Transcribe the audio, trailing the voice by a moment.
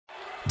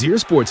Dear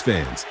sports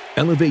fans,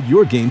 elevate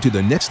your game to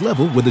the next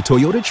level with a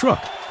Toyota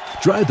truck.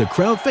 Drive the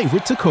crowd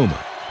favorite Tacoma.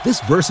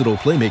 This versatile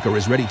playmaker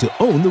is ready to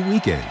own the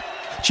weekend.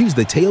 Choose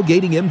the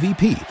tailgating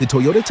MVP, the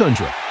Toyota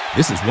Tundra.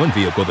 This is one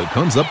vehicle that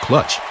comes up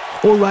clutch.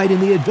 Or ride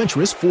in the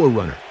adventurous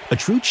 4Runner, a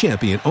true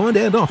champion on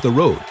and off the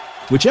road.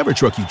 Whichever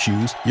truck you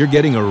choose, you're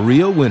getting a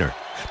real winner.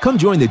 Come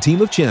join the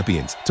team of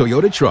champions,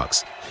 Toyota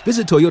Trucks.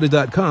 Visit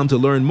Toyota.com to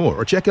learn more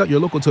or check out your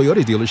local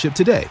Toyota dealership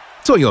today.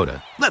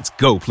 Toyota, let's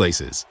go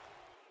places.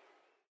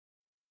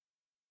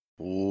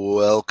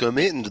 Welcome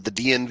into the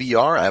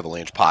DNVR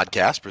Avalanche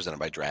podcast presented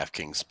by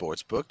DraftKings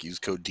Sportsbook. Use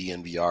code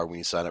DNVR when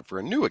you sign up for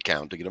a new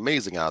account to get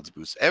amazing odds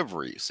boosts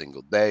every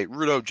single day.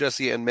 Rudo,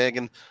 Jesse, and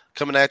Megan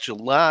coming at you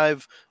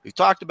live. We've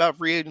talked about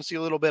free agency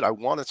a little bit. I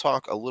want to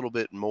talk a little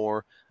bit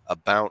more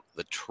about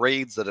the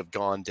trades that have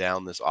gone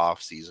down this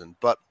offseason.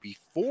 But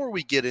before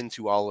we get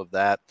into all of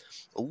that,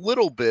 a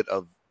little bit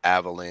of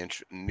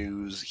Avalanche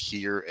news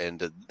here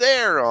and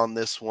there on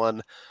this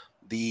one.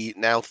 The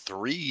now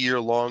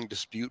 3-year-long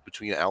dispute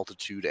between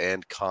Altitude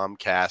and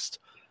Comcast,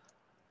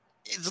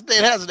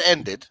 it hasn't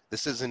ended.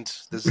 This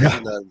isn't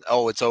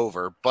it's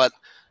over, but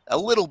a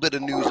little bit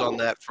of news on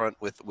that front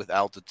with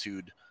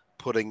Altitude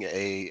putting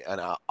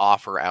an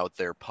offer out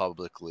there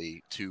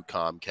publicly to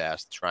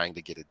Comcast, trying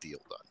to get a deal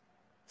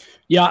done.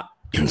 Yeah.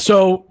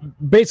 So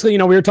basically,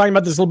 we were talking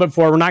about this a little bit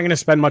before. We're not going to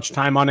spend much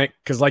time on it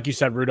because, like you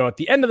said, Rudo, at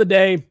the end of the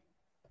day,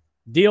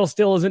 deal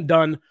still isn't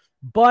done.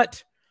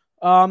 But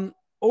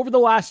over the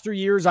last 3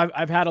 years,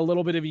 I've had a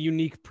little bit of a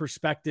unique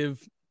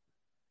perspective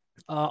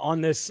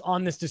on this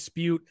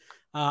dispute.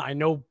 I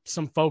know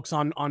some folks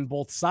on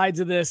both sides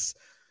of this.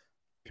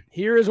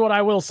 Here is what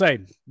I will say.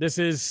 This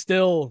is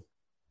still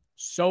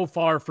so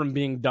far from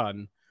being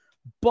done.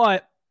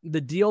 But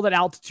the deal that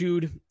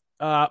Altitude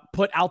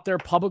put out there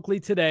publicly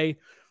today,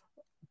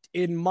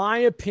 in my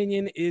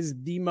opinion, is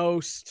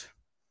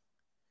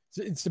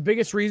it's the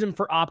biggest reason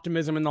for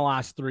optimism in the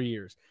last 3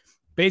 years.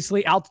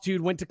 Basically, Altitude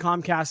went to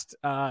Comcast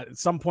at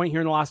some point here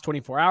in the last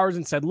 24 hours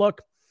and said,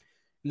 look,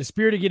 in the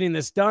spirit of getting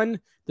this done,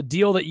 the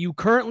deal that you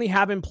currently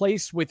have in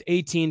place with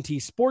AT&T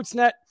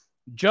Sportsnet,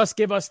 just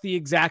give us the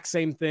exact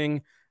same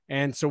thing,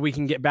 and so we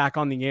can get back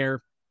on the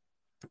air.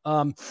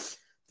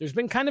 There's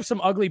been kind of some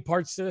ugly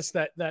parts to this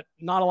that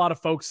not a lot of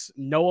folks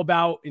know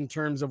about in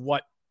terms of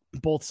what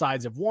both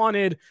sides have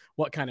wanted,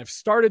 what kind of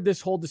started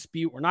this whole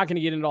dispute. We're not going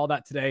to get into all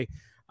that today.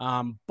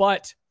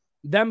 But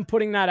them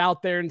putting that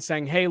out there and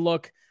saying, hey,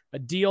 look, a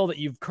deal that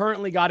you've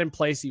currently got in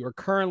place, that you're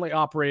currently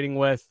operating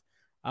with,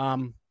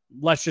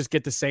 let's just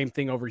get the same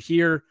thing over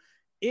here.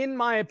 In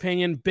my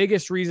opinion,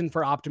 biggest reason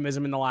for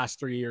optimism in the last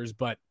 3 years.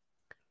 But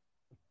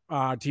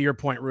to your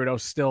point, Rudo,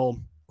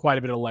 still quite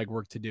a bit of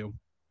legwork to do.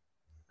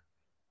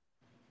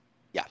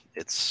 Yeah,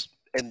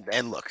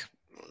 and look,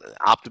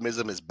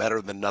 optimism is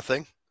better than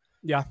nothing.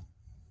 Yeah.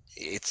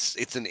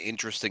 It's an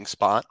interesting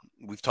spot.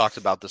 We've talked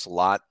about this a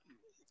lot.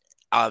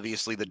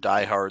 Obviously, the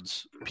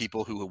diehards,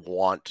 people who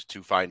want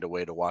to find a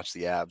way to watch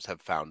the Avs,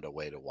 have found a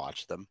way to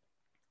watch them.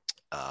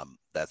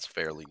 That's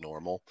fairly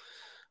normal.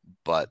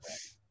 But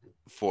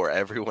for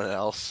everyone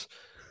else,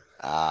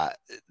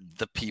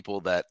 the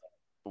people that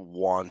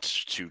want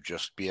to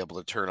just be able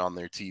to turn on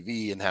their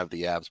TV and have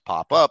the Avs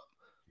pop up,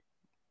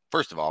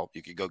 first of all,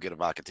 you could go get a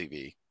Vodka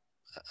TV,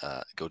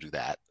 go do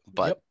that.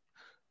 But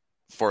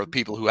for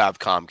people who have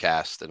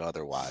Comcast and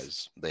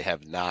otherwise, they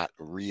have not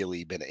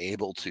really been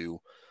able to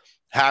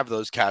have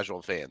those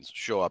casual fans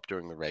show up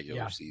during the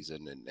regular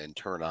season and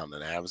turn on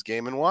an Avs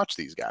game and watch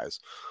these guys,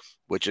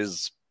 which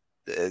is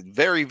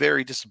very,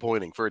 very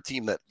disappointing for a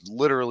team that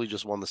literally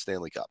just won the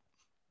Stanley Cup.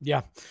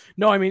 Yeah.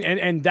 No, I mean,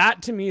 and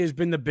that to me has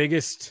been the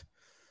biggest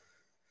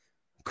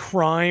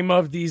crime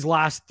of these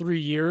last 3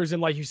 years.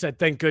 And like you said,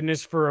 thank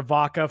goodness for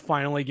Avaca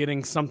finally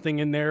getting something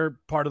in there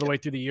part of the way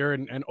through the year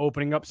and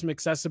opening up some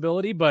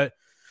accessibility. But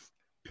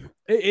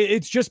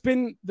it's just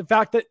been the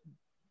fact that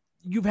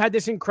you've had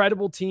this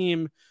incredible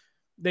team.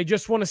 They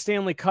just won a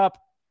Stanley Cup,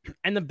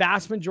 and the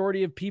vast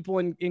majority of people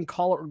in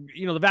Colorado,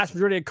 the vast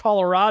majority of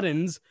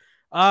Coloradans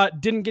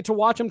didn't get to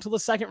watch them till the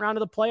second round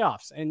of the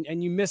playoffs.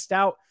 And you missed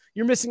out.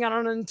 You're missing out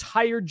on an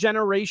entire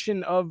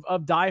generation of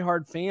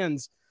diehard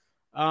fans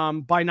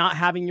by not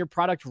having your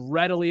product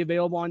readily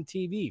available on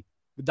TV.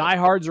 The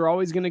diehards are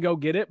always going to go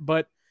get it,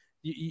 but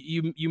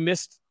you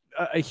missed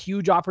a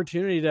huge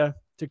opportunity to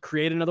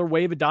create another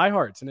wave of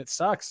diehards, and it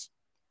sucks.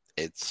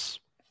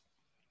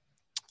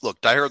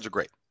 Look, diehards are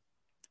great.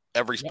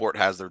 Every sport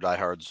has their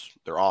diehards.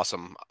 They're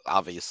awesome.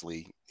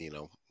 Obviously,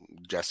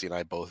 Jesse and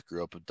I both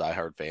grew up with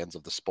diehard fans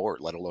of the sport,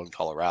 let alone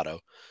Colorado.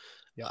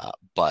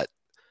 But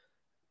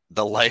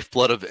the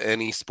lifeblood of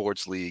any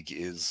sports league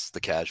is the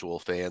casual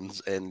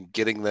fans, and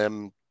getting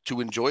them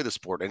to enjoy the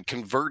sport and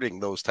converting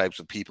those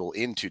types of people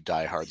into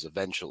diehards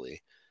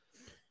eventually.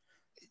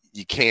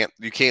 You can't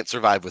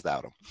survive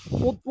without them.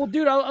 Well,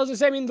 dude, I was gonna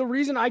say, the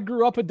reason I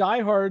grew up a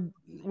diehard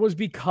was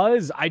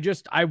because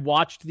I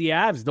watched the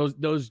Avs,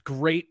 those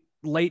great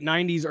late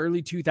 90s,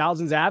 early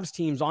 2000s Avs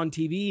teams on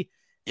TV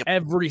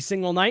every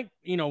single night,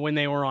 when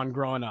they were on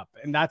growing up.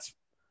 And that's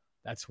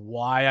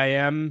why I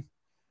am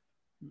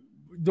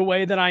the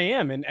way that I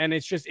am. And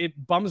it's just, it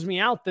bums me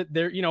out that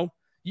they're,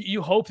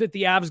 you hope that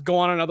the Avs go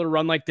on another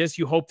run like this.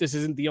 You hope this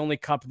isn't the only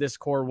cup this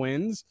core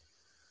wins.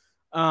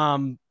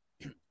 But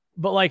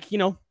like,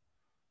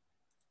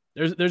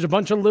 there's a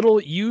bunch of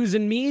little yous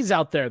and me's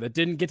out there that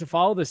didn't get to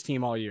follow this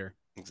team all year.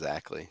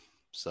 Exactly.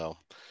 So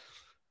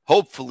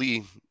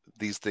hopefully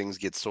these things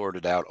get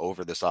sorted out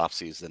over this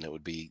offseason. It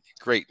would be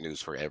great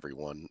news for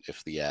everyone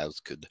if the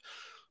Avs could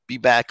be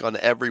back on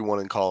everyone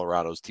in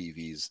Colorado's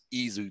TVs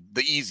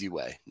the easy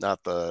way,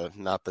 not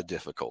the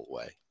difficult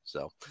way.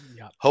 So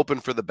hoping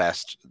for the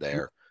best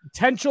there.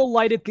 Potential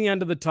light at the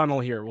end of the tunnel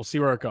here. We'll see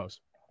where it goes.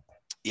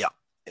 Yeah,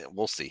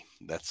 we'll see.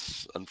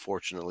 That's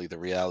unfortunately the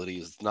reality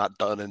is not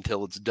done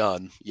until it's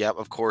done. Yep,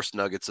 of course,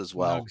 Nuggets as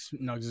well.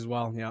 Nuggets as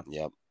well, yeah.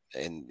 Yep.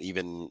 And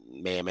even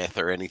Mammoth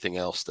or anything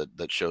else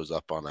that shows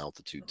up on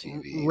Altitude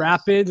TV.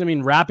 Rapids. I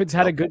mean, Rapids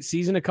had a good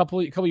season a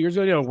couple years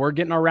ago. We're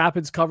getting our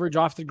Rapids coverage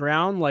off the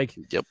ground. Like,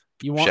 yep.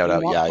 You want, shout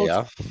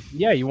out,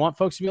 yeah. You want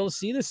folks to be able to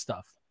see this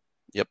stuff.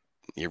 Yep.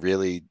 It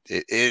really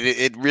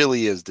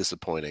is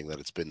disappointing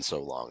that it's been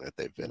so long that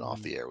they've been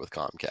off the air with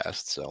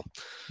Comcast. So,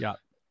 yeah.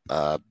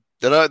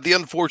 The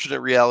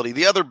unfortunate reality.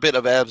 The other bit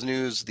of Avs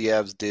news: the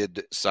Avs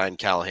did sign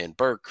Callahan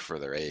Burke for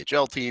their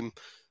AHL team.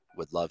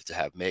 Would love to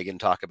have Megan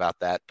talk about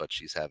that, but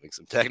she's having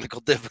some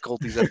technical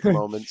difficulties at the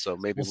moment, so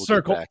maybe we'll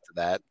get back to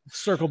that.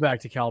 Circle back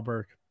to Cal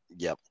Burke.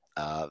 Yep.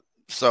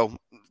 So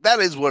that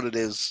is what it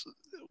is.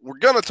 We're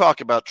going to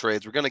talk about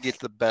trades. We're going to get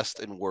to the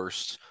best and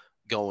worst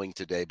going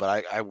today,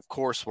 but I of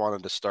course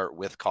wanted to start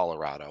with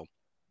Colorado.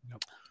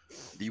 Yep.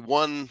 The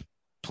one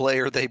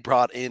player they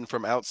brought in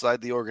from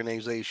outside the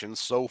organization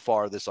so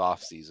far this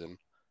offseason,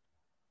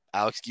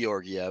 Alex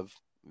Georgiev,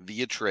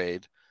 via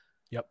trade.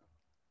 Yep.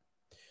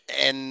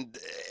 And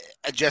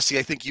Jesse,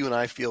 I think you and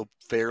I feel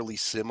fairly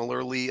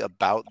similarly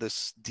about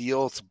this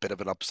deal. It's a bit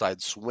of an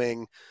upside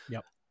swing.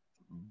 Yep.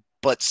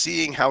 But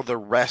seeing how the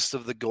rest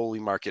of the goalie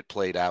market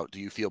played out, do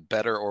you feel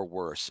better or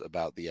worse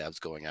about the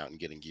Avs going out and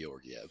getting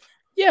Georgiev?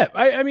 Yeah,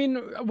 I mean,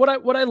 what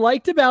I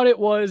liked about it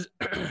was,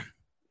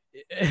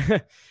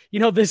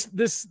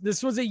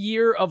 this was a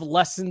year of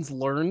lessons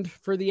learned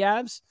for the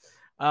Avs.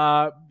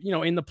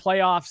 In the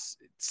playoffs,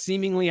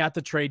 seemingly at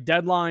the trade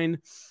deadline.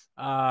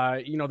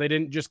 They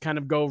didn't just kind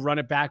of go run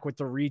it back with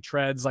the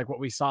retreads like what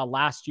we saw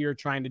last year,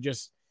 trying to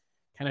just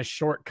kind of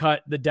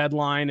shortcut the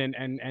deadline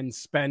and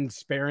spend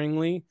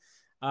sparingly.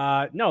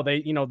 No,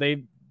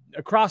 they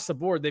across the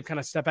board, they've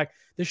kind of stepped back.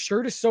 The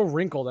shirt is so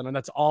wrinkled, and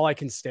that's all I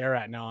can stare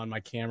at now on my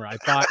camera. I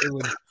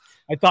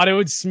thought it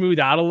would smooth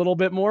out a little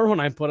bit more when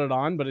I put it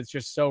on, but it's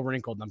just so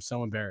wrinkled. And I'm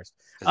so embarrassed.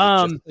 Is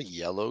it just a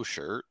yellow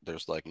shirt?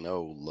 There's like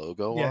no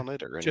logo on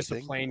it or anything? Just a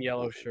plain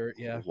yellow shirt.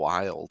 Yeah.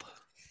 Wild.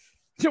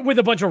 With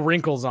a bunch of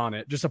wrinkles on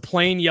it. Just a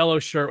plain yellow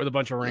shirt with a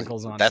bunch of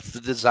wrink's on it. That's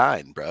the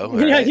design, bro.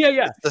 Right?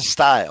 Yeah. It's the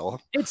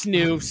style. It's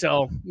new,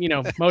 so,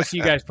 most of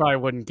you guys probably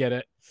wouldn't get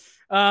it.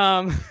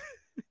 No,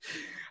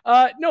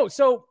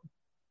 so,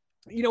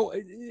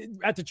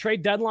 at the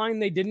trade deadline,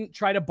 they didn't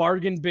try to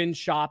bargain bin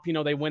shop.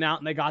 They went out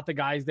and they got the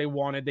guys they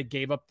wanted. They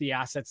gave up the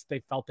assets they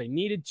felt they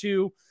needed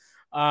to.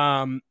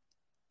 And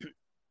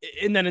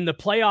then in the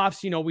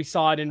playoffs, we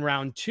saw it in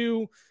round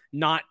 2.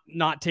 Not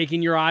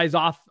taking your eyes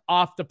off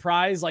the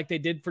prize like they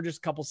did for just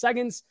a couple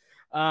seconds.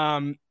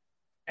 And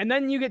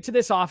then you get to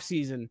this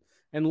offseason.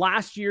 And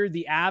last year,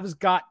 the Avs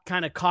got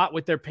kind of caught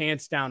with their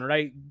pants down,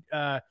 right?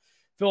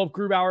 Philip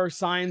Grubauer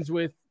signs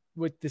with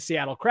the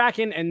Seattle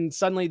Kraken, and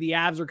suddenly the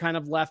Avs are kind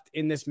of left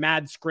in this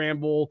mad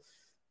scramble,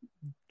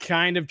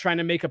 kind of trying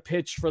to make a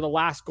pitch for the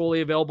last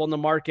goalie available in the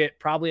market.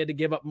 Probably had to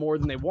give up more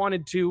than they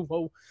wanted to.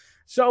 Well,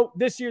 so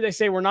this year they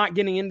say, we're not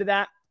getting into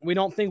that. We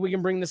don't think we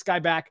can bring this guy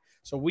back.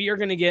 So we are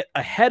going to get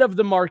ahead of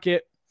the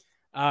market,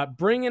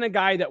 bring in a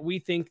guy that we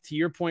think, to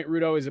your point,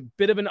 Rudo, is a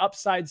bit of an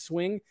upside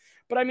swing.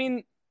 But I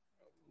mean,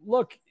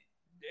 look,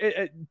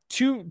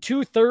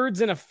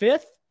 2/3 and a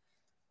fifth.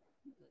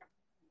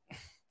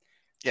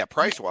 Yeah,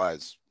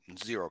 price-wise,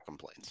 zero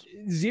complaints.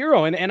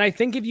 Zero. And I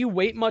think if you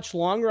wait much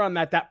longer on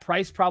that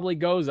price probably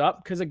goes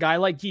up, because a guy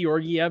like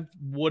Georgiev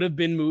would have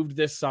been moved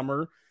this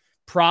summer,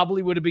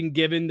 probably would have been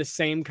given the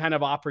same kind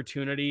of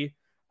opportunity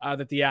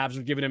that the Avs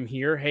have given him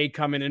here. Hey,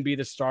 come in and be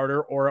the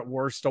starter, or at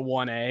worst, a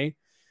 1A.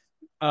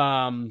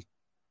 And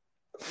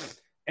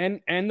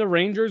the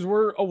Rangers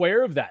were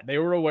aware of that. They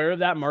were aware of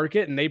that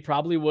market, and they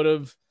probably would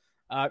have,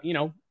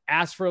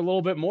 asked for a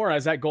little bit more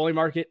as that goalie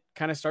market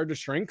kind of started to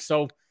shrink.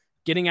 So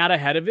getting out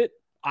ahead of it,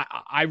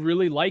 I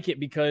really like it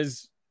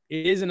because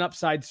it is an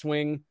upside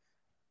swing,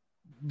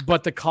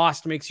 but the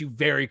cost makes you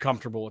very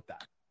comfortable with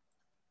that.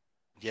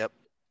 Yep.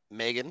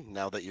 Megan,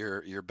 now that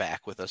you're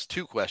back with us,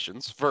 2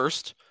 questions.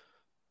 First,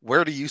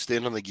 where do you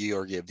stand on the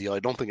Georgiev deal? I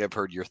don't think I've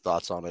heard your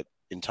thoughts on it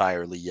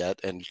entirely yet.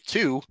 And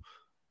 2,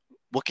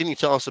 what can you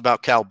tell us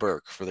about Cal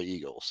Burke for the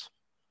Eagles?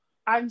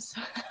 I was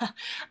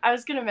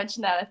going to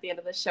mention that at the end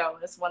of the show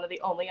as one of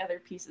the only other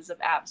pieces of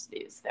Avs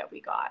news that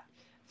we got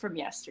from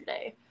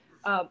yesterday.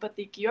 But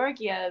the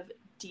Georgiev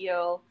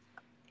deal,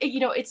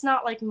 it's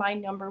not like my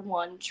number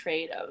one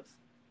trade of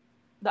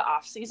the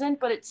off season,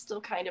 but it's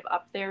still kind of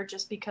up there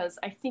just because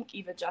I think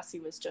Eva Jesse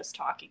was just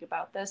talking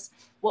about this.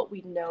 What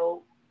we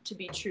know to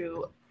be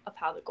true of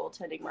how the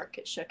goaltending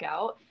market shook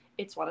out,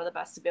 it's one of the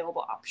best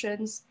available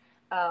options.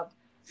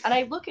 And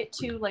I look at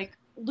too, like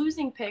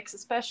losing picks,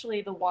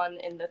 especially the one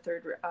in the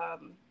third,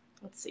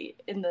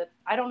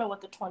 I don't know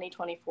what the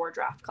 2024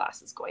 draft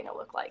class is going to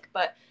look like,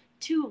 but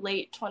 2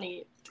 late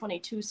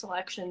 2022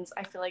 selections,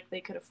 I feel like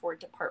they could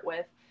afford to part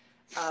with.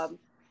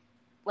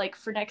 Like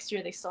for next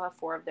year, they still have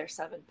 4 of their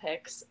 7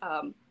 picks.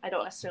 I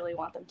don't necessarily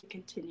want them to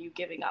continue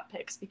giving up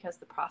picks because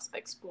the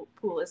prospects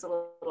pool is a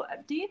little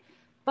empty,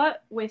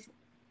 but with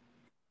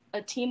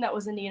a team that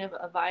was in need of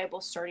a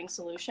viable starting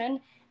solution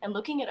and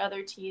looking at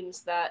other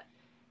teams that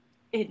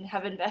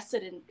have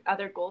invested in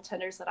other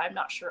goaltenders that I'm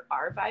not sure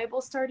are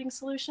viable starting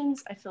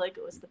solutions, I feel like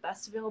it was the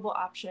best available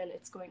option.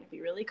 It's going to be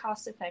really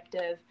cost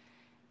effective,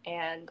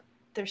 and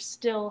there's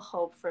still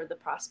hope for the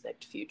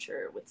prospect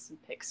future with some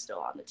picks still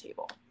on the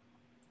table.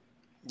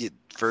 Yeah,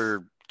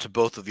 to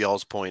both of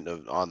y'all's point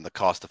on the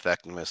cost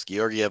effectiveness,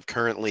 Georgiev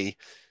currently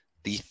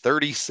the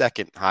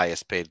 32nd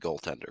highest paid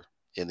goaltender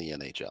in the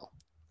NHL.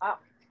 Wow.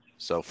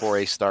 So for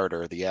a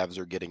starter, the Avs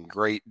are getting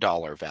great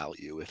dollar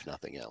value, if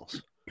nothing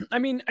else. I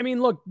mean,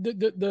 look,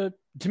 the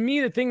to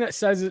me, the thing that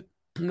says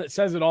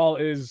it all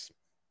is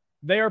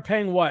they are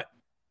paying what,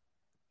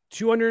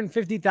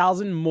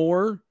 $250,000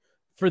 more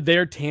for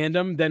their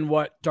tandem than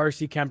what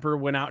Darcy Kuemper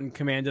went out and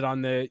commanded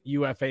on the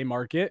UFA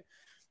market.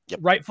 Yep.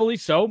 Rightfully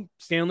so.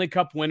 Stanley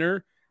Cup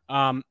winner.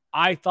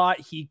 I thought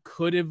he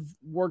could have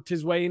worked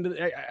his way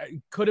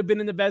could have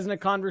been in the Vezina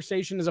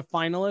conversation as a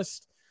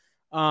finalist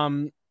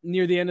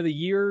near the end of the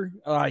year.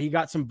 He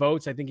got some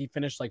votes. I think he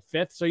finished like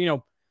 5th.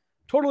 So,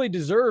 totally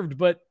deserved,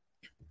 but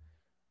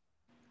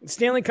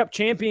Stanley Cup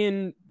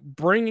champion,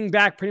 bringing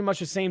back pretty much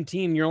the same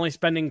team. You're only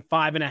spending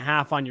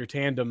 $5.5 on your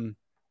tandem.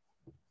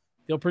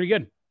 Feel pretty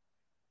good.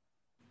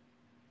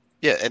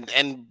 Yeah.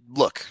 And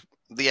look,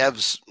 the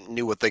Avs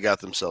knew what they got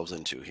themselves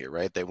into here,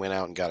 right? They went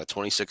out and got a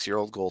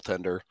 26-year-old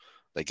goaltender.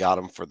 They got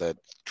him for the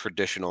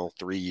traditional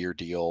 3-year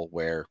deal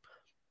where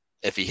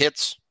if he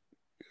hits,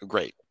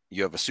 great.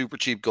 You have a super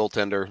cheap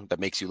goaltender that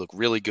makes you look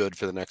really good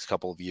for the next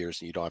couple of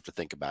years and you don't have to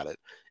think about it.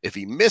 If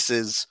he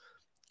misses,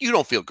 you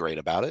don't feel great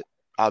about it.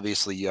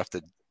 Obviously, you have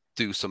to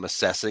do some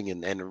assessing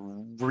and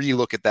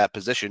relook at that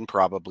position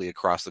probably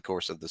across the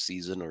course of the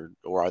season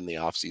or on the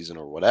off season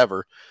or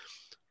whatever.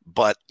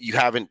 But you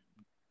haven't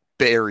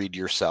buried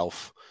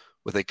yourself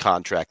with a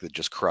contract that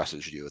just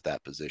crushes you at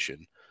that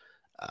position.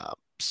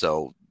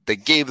 So they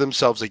gave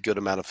themselves a good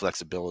amount of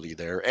flexibility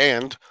there.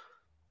 And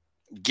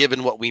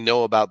given what we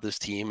know about this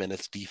team and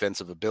its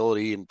defensive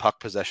ability and puck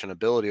possession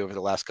ability over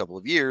the last couple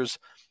of years,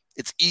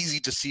 it's easy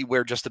to see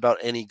where just about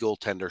any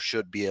goaltender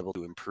should be able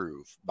to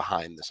improve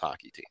behind this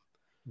hockey team.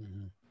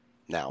 Mm-hmm.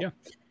 Now,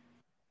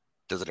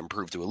 Does it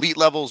improve to elite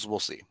levels? We'll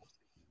see.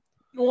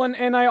 Well,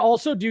 and I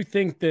also do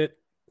think that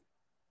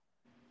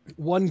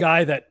one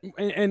guy that,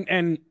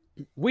 and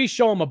we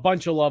show him a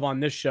bunch of love on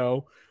this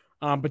show,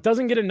 but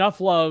doesn't get enough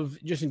love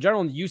just in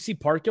general, UC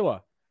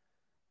Parkula.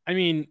 I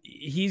mean,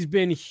 he's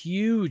been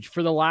huge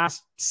for the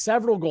last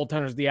several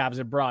goaltenders the Avs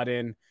have brought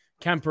in.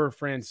 Kuemper,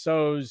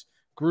 Francouz,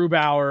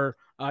 Grubauer.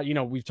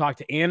 We've talked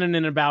to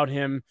Annunen about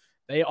him.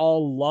 They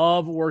all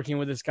love working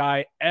with this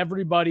guy.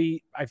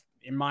 Everybody,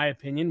 in my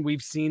opinion,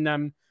 we've seen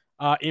them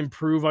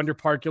improve under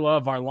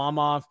Parkula,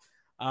 Varlamov.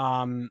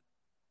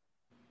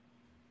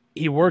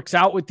 He works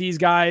out with these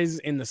guys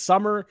in the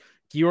summer.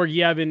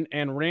 Georgiev and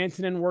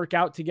Rantanen work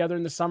out together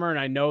in the summer, and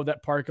I know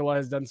that Parkula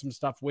has done some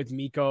stuff with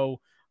Mikko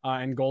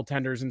and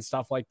goaltenders and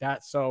stuff like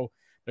that. So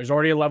there's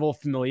already a level of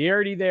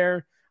familiarity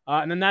there.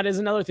 And then that is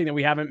another thing that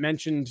we haven't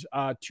mentioned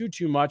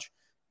too much.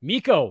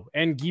 Mikko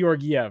and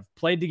Georgiev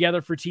played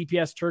together for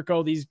TPS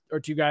Turco. These are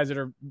 2 guys that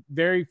are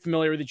very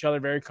familiar with each other,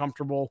 very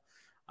comfortable,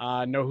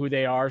 know who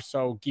they are.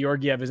 So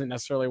Georgiev isn't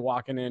necessarily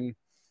walking in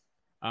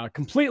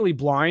completely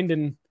blind.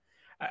 And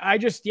I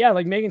just,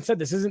 like Megan said,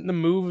 this isn't the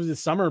move of the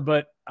summer,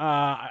 but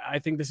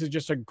I think this is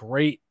just a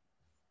great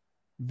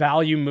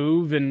value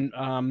move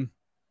and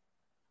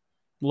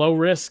low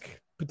risk,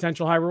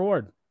 potential high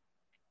reward.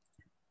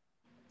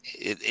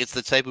 It's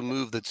the type of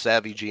move that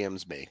savvy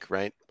GMs make,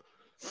 right?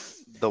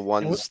 The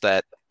ones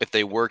that if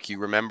they work, you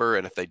remember,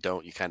 and if they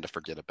don't, you kind of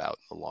forget about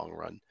in the long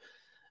run.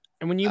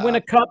 And when you win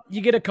a cup,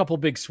 you get a couple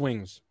big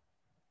swings.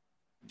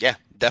 Yeah,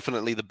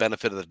 definitely the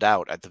benefit of the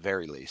doubt at the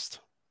very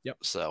least. Yep.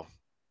 So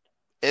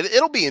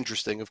it'll be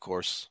interesting, of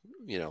course.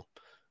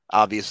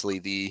 Obviously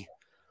the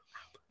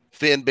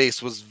fan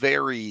base was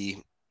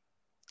very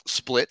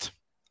split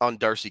on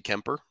Darcy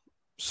Kuemper,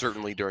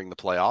 certainly during the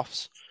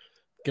playoffs.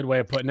 Good way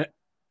of putting it.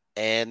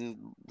 And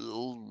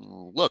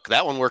look,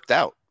 that one worked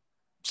out.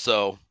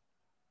 So,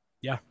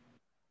 yeah,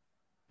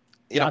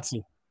 we'll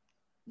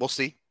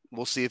see.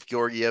 We'll see if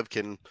Georgiev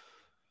can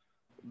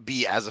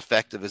be as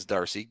effective as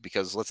Darcy,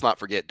 because let's not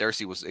forget,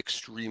 Darcy was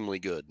extremely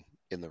good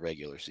in the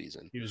regular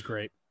season. He was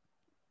great.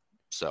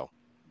 So,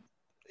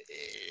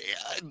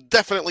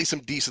 definitely some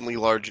decently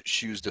large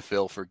shoes to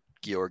fill for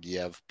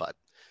Georgiev, but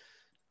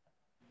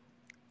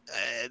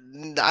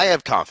I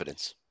have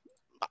confidence.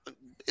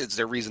 Is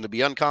there reason to be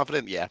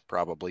unconfident? Yeah,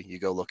 probably. You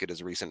go look at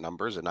his recent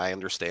numbers, and I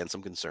understand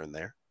some concern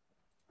there.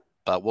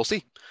 But we'll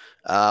see.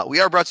 We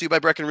are brought to you by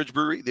Breckenridge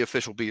Brewery, the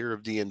official beer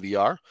of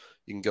DNVR.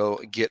 You can go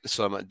get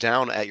some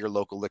down at your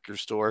local liquor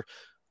store.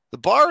 The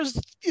bars,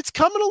 it's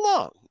coming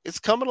along. It's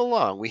coming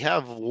along. We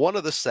have one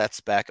of the sets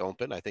back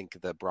open. I think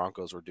the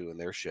Broncos were doing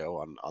their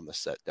show on the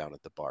set down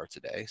at the bar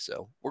today.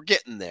 So we're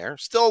getting there.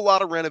 Still a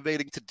lot of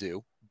renovating to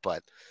do,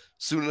 but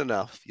soon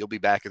enough, you'll be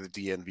back at the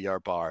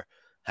DNVR bar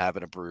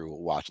having a brew,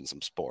 watching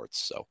some sports.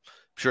 So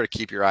I'm sure to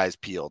keep your eyes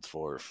peeled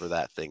for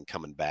that thing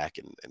coming back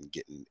and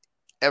getting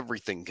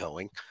everything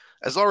going.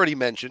 As already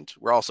mentioned,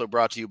 we're also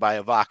brought to you by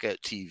Avaca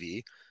TV.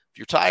 If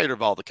you're tired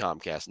of all the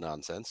Comcast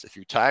nonsense, if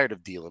you're tired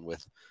of dealing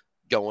with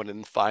going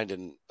and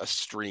finding a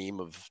stream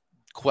of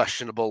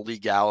questionable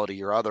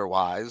legality or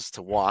otherwise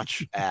to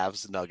watch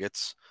Avs,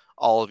 Nuggets,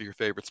 all of your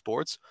favorite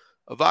sports,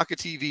 Avaca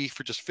TV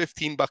for just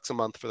 $15 a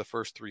month for the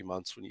first 3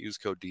 months when you use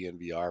code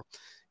DNVR.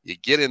 You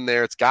get in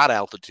there. It's got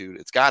Altitude.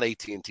 It's got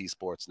AT&T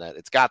Sportsnet.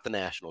 It's got the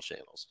national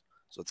channels.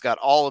 So it's got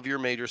all of your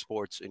major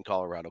sports in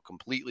Colorado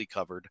completely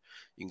covered.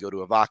 You can go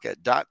to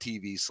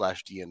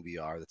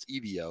avaca.tv/DNVR. That's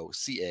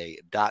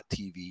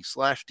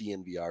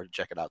EVOCA.tv/DNVR to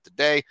check it out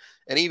today.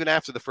 And even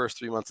after the first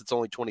 3 months, it's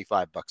only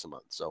 $25 a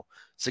month. So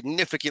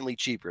significantly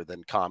cheaper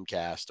than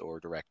Comcast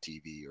or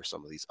DirecTV or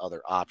some of these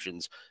other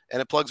options.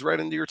 And it plugs right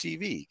into your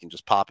TV. You can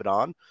just pop it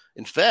on.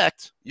 In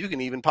fact, you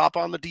can even pop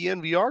on the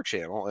DNVR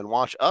channel and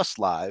watch us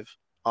live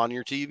on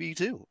your TV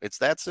too. It's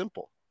that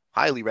simple.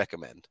 Highly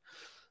recommend.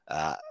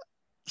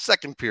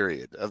 Second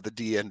period of the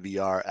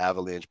DNVR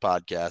Avalanche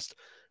podcast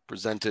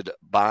presented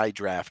by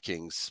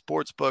DraftKings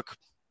Sportsbook.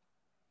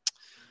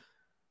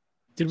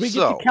 Did we get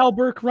the Cal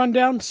Burke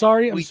rundown?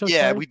 Sorry, I'm so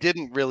sorry. We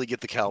didn't really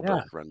get the Cal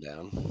Burke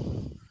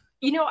rundown.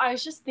 You know, I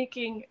was just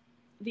thinking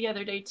the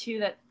other day too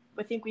that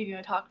I think we've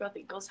even talked about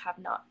the Eagles have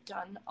not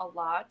done a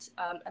lot.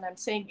 And I'm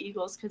saying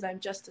Eagles because I'm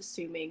just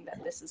assuming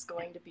that this is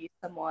going to be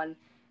someone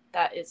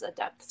that is a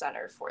depth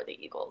center for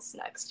the Eagles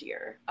next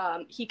year.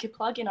 He could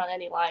plug in on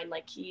any line.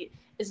 Like, he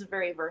is a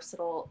very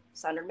versatile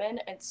centerman,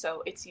 and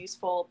so it's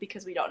useful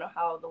because we don't know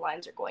how the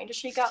lines are going to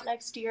shake out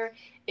next year.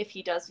 If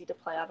he does need to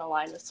play on a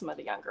line with some of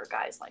the younger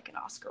guys like an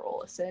Oscar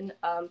Olesen,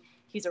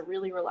 he's a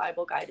really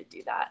reliable guy to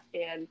do that,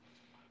 and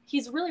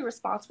he's a really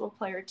responsible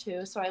player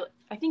too. So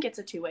I think it's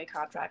a two-way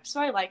contract. So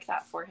I like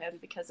that for him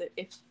because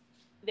if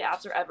the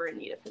Avs are ever in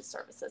need of his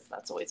services,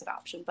 that's always an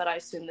option. But I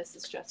assume this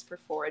is just for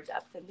forward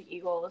depth, and the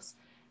Eagles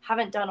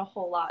haven't done a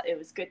whole lot. It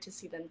was good to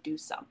see them do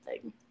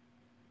something.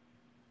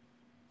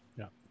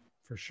 Yeah,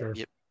 for sure.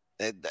 Yep.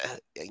 And,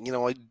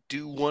 I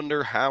do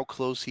wonder how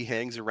close he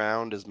hangs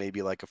around as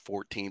maybe like a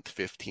 14th,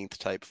 15th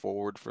type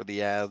forward for the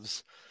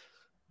Avs.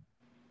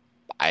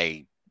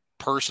 I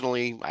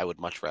would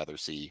much rather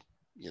see,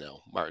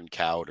 Martin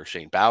Kaut or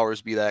Shane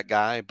Bowers be that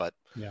guy, but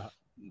yeah,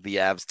 the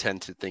Avs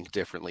tend to think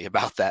differently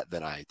about that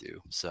than I do.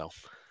 So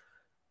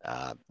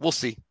we'll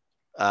see.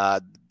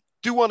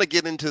 Do want to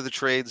get into the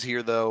trades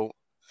here, though.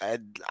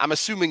 I'm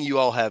assuming you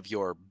all have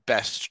your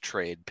best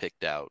trade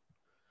picked out.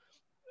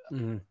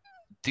 Mm-hmm.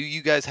 Do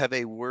you guys have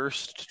a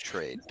worst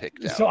trade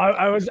picked out? So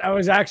I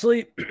was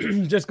actually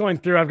just going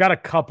through. I've got a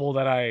couple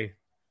that I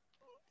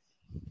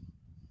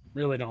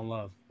really don't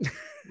love.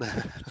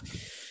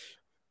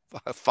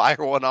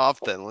 Fire one off,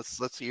 then.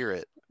 Let's hear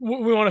it.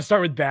 We want to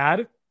start with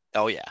bad.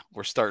 Oh yeah,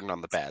 we're starting on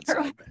the bad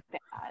side.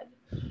 Bad.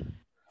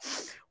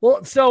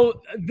 Well,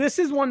 so this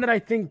is one that I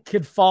think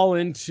could fall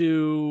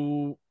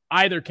into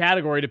either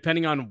category,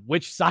 depending on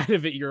which side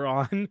of it you're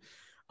on.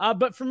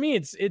 But for me,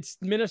 it's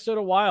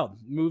Minnesota Wild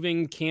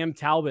moving Cam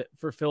Talbot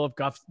for Philip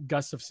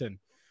Gustafson.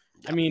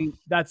 I mean,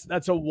 that's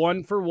a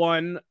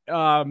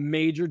 1-for-1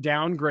 major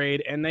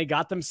downgrade, and they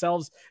got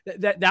themselves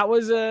that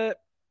was one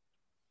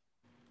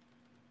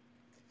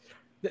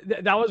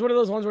of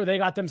those ones where they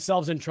got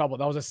themselves in trouble.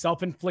 That was a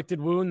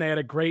self-inflicted wound. They had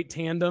a great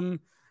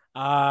tandem.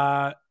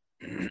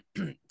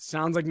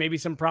 Sounds like maybe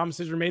some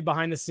promises were made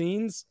behind the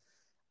scenes.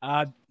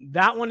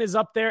 That one is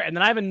up there. And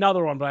then I have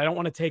another one, but I don't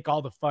want to take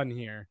all the fun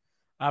here.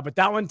 But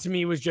that one to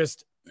me was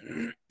just,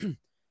 that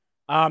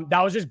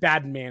was just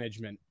bad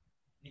management.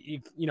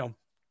 You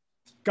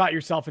got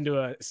yourself into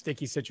a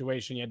sticky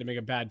situation. You had to make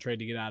a bad trade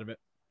to get out of it.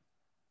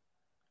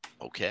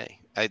 Okay.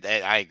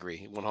 I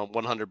agree.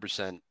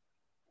 100%.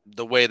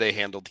 The way they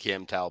handled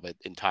Cam Talbot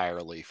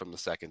entirely from the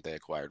second they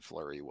acquired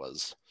Fleury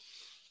was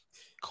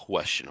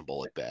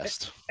questionable at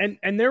best.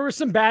 And there were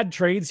some bad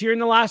trades here in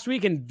the last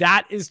week, and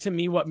that is to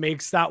me what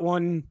makes that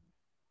one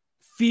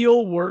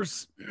feel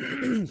worse,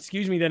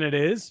 excuse me, than it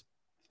is.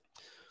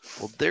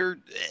 Well, there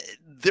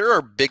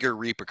are bigger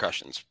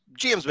repercussions.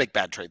 GMs make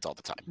bad trades all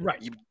the time.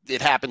 Right.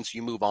 It happens,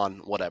 you move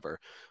on,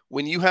 whatever.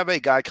 When you have a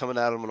guy coming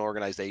out of an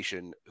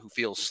organization who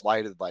feels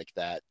slighted like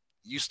that,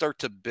 you start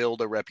to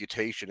build a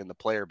reputation in the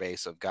player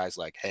base of guys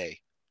like, hey,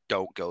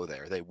 don't go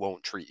there. They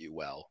won't treat you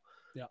well.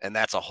 Yeah. And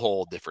that's a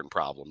whole different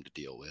problem to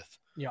deal with.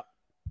 Yeah.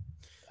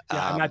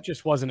 Yeah, and that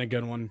just wasn't a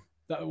good one.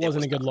 That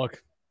wasn't a good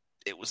look.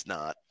 It was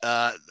not.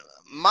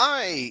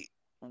 My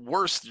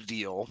worst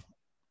deal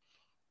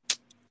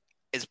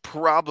is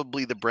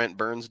probably the Brent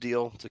Burns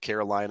deal to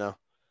Carolina.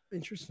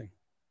 Interesting.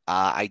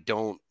 I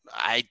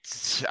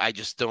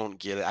just don't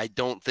get it. I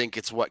don't think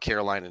it's what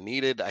Carolina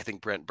needed. I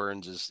think Brent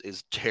Burns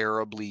is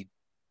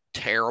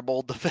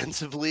terrible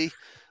defensively.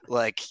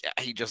 Like,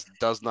 he just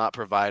does not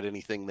provide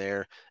anything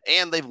there.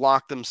 And they've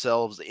locked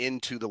themselves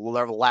into the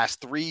last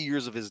 3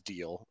 years of his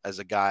deal as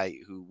a guy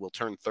who will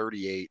turn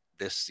 38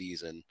 this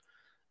season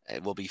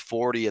and will be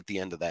 40 at the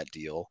end of that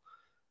deal.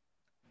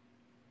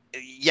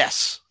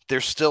 Yes,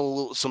 there's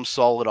still some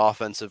solid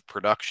offensive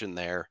production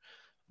there,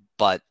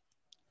 but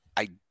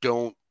I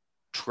don't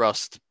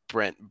trust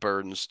Brent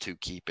Burns to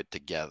keep it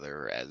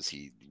together as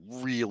he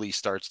really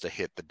starts to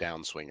hit the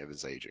downswing of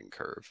his aging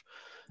curve.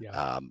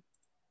 Yeah.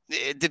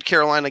 Did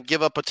Carolina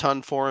give up a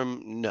ton for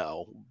him?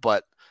 No,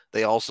 but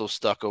they also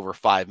stuck over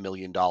 $5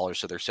 million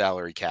to their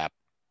salary cap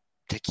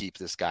to keep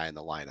this guy in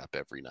the lineup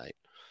every night.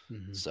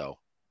 Mm-hmm. So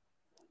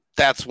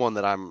that's one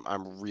that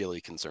I'm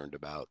really concerned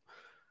about.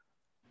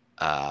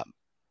 I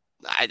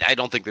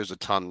don't think there's a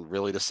ton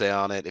really to say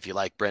on it. If you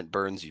like Brent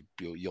Burns,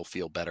 you'll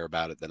feel better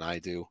about it than I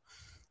do.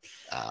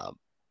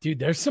 Dude,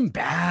 there's some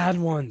bad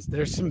ones.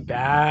 There's some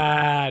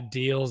bad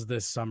deals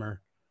this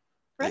summer.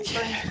 Brent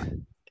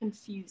Burns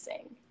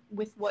confusing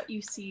with what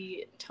you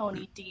see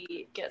Tony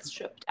D gets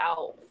shipped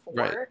out for.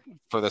 Right.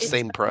 For the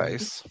same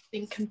price.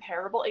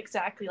 Comparable,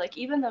 exactly. Like,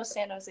 even though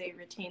San Jose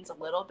retains a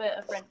little bit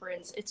of Brent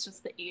Burns, it's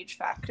just the age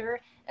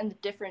factor and the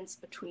difference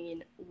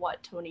between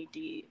what Tony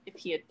D, if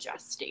he had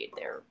just stayed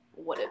there,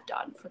 would have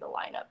done for the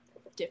lineup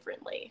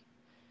differently.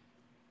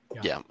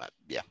 Yeah.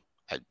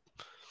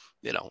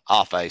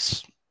 Off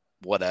ice,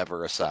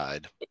 whatever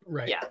aside.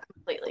 Right. Yeah,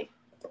 completely.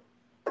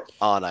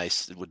 On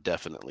ice, it would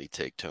definitely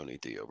take Tony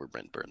D over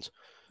Brent Burns.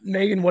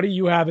 Megan, what do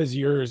you have as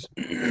yours?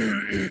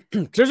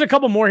 There's a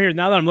couple more here.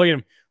 Now that I'm looking at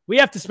them, we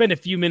have to spend a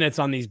few minutes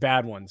on these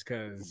bad ones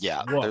because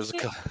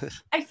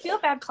I feel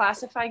bad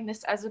classifying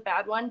this as a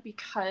bad one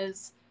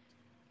because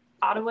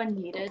Ottawa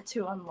needed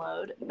to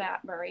unload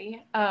Matt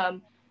Murray.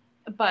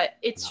 But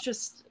it's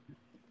just,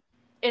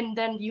 and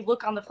then you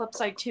look on the flip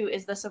side too,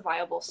 is this a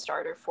viable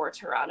starter for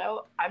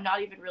Toronto? I'm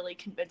not even really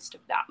convinced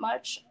of that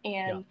much.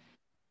 And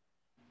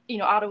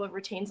Ottawa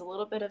retains a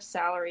little bit of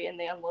salary and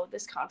they unload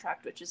this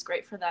contract, which is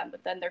great for them.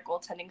 But then their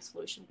goaltending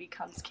solution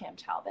becomes Cam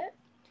Talbot.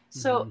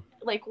 So,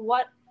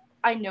 what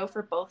I know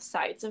for both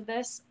sides of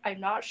this, I'm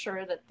not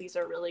sure that these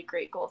are really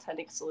great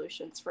goaltending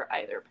solutions for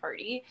either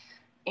party.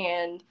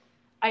 And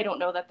I don't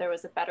know that there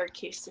was a better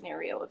case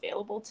scenario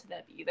available to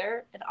them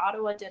either. And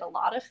Ottawa did a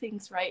lot of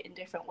things right in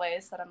different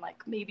ways that I'm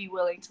maybe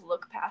willing to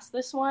look past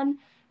this one.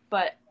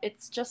 But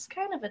it's just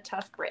kind of a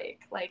tough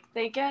break. Like,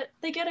 they get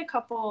a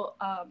couple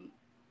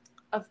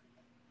of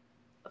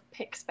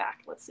picks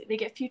back. Let's see. They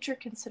get future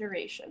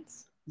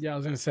considerations. Yeah, I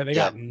was going to say they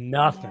got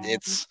nothing.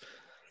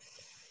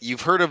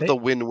 You've heard of the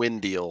win-win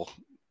deal.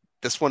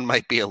 This one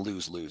might be a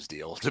lose-lose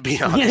deal, to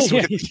be honest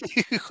with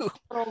you.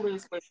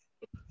 Lose-lose.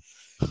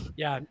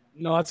 Yeah,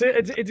 no, it's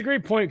a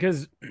great point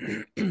because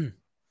you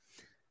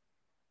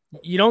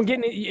don't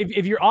get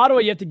if you're Ottawa,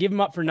 you have to give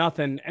them up for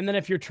nothing, and then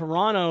if you're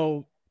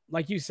Toronto,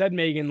 like you said,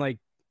 Megan,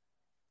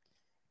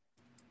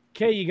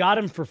 okay, you got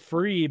him for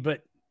free,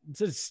 but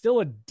it's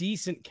still a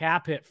decent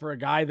cap hit for a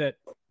guy that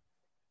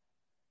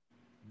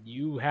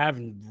you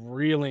have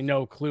really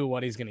no clue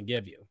what he's going to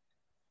give you.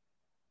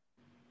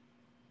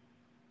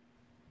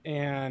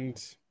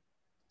 And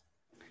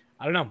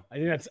I don't know. I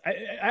think that's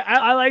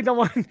I like that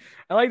one.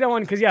 I like that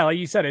one because like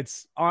you said,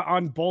 it's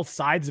on both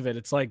sides of it.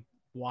 It's like,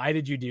 why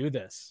did you do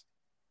this?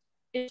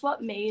 It's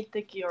what made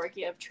the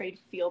Georgiev trade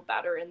feel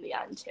better in the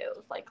end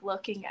too.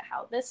 Looking at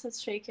how this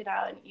has shaken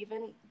out, and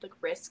even the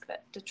risk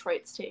that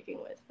Detroit's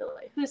taking with Ville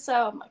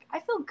Husso, I'm I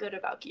feel good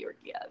about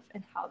Georgiev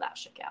and how that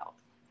shook out.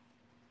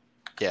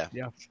 Yeah.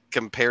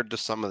 Compared to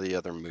some of the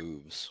other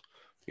moves,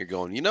 you're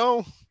going, the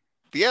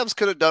Avs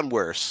could have done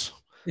worse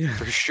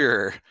for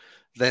sure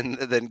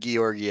than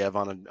Georgiev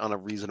on a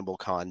reasonable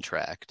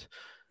contract.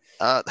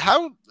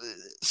 How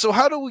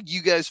do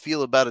you guys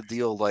feel about a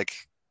deal like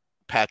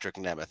Patrick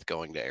Nemeth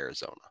going to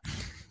Arizona?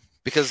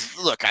 Because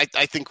look,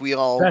 I think we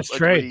all best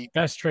trade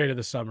of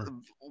the summer.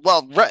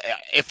 Well, right,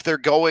 if they're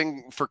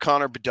going for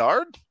Connor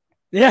Bedard,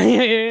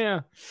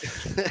 yeah.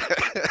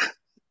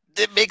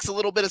 It makes a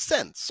little bit of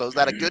sense. So is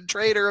that a good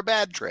trade or a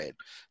bad trade?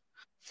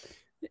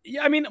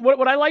 Yeah, I mean,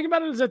 what I like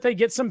about it is that they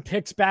get some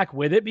picks back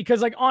with it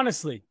because,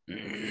 honestly,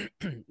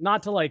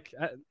 not to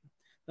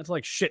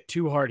shit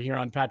too hard here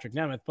on Patrick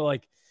Nemeth,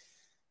 but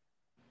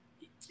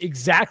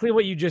exactly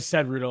what you just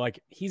said, Rudo.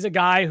 He's a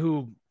guy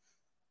who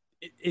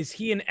is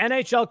he an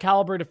NHL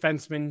caliber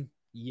defenseman?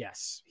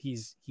 Yes,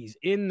 he's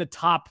in the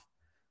top,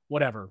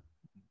 whatever,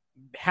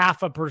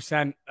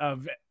 0.5%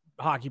 of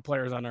hockey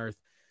players on earth.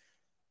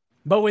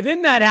 But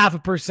within that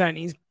 0.5%,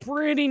 he's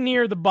pretty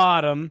near the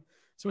bottom.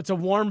 So it's a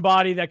warm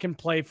body that can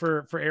play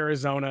for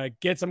Arizona,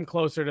 gets them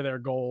closer to their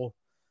goal,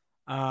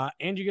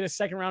 and you get a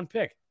second-round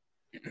pick.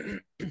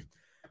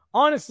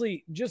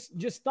 Honestly,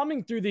 just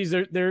thumbing through these,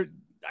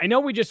 I know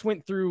we just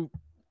went through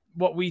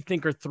what we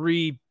think are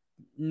 3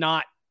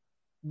 not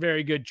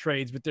very good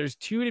trades, but there's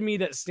 2 to me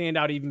that stand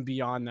out even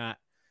beyond that.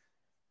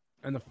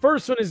 And the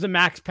first one is the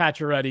Max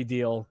Pacioretty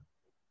deal.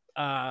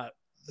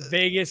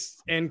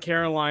 Vegas and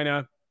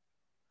Carolina.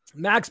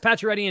 Max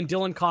Pacioretty and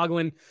Dylan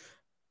Coughlin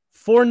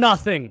for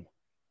nothing.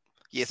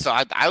 Yeah, so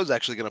I was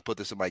actually going to put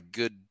this in my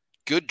good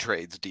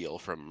trades deal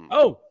from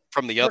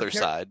the other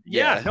side.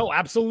 Yeah, no,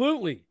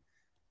 absolutely.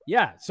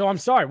 Yeah, so I'm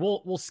sorry.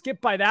 We'll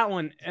skip by that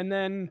one. And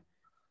then,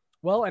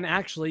 well, and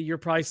actually, you're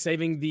probably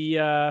saving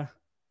the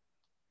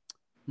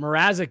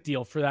Mrazek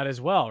deal for that as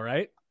well,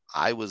 right?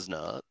 I was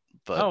not.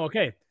 But oh,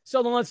 okay.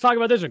 So then let's talk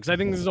about this one, because I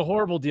think this is a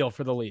horrible deal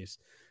for the Leafs.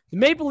 The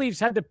Maple Leafs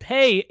had to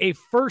pay a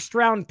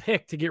first-round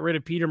pick to get rid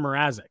of Peter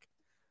Mrazek.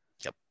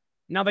 Yep.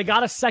 Now, they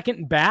got a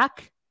second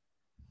back,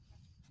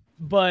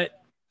 but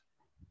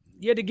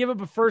you had to give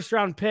up a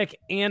first-round pick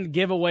and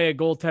give away a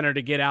goaltender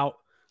to get out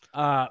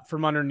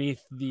from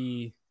underneath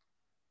the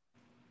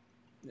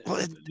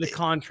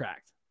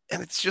contract.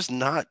 And it's just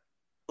not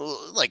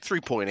like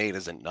 3.8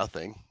 isn't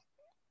nothing.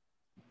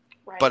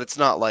 Right. But it's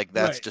not like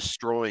that's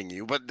destroying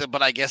you.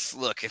 But I guess,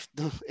 look,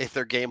 if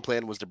their game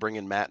plan was to bring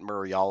in Matt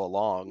Murray all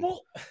along.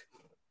 Well,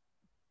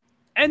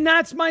 and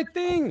that's my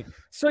thing.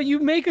 So you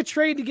make a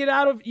trade to get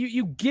out of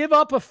you give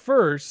up a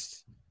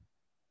first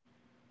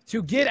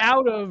to get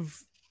out of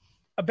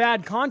a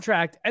bad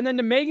contract, and then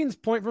to Megan's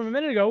point from a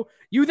minute ago,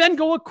 you then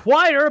go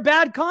acquire a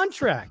bad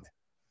contract.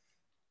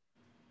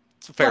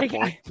 It's a fair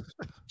point.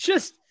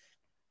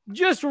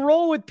 Just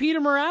roll with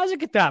Peter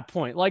Mrazek at that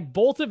point. Like,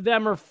 both of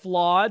them are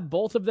flawed.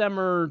 Both of them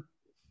are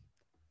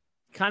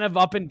kind of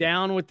up and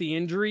down with the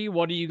injury.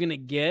 What are you going to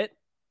get?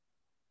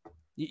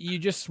 You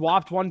just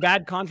swapped one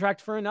bad contract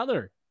for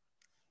another.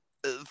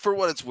 For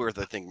what it's worth,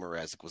 I think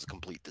Mrazek was a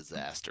complete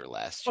disaster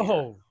last year.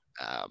 Oh,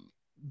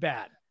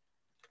 bad.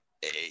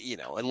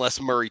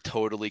 Unless Murray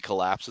totally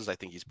collapses, I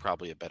think he's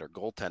probably a better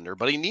goaltender.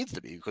 But he needs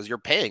to be, because you're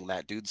paying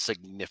that dude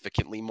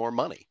significantly more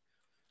money.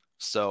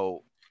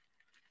 So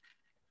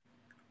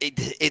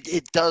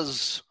it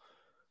does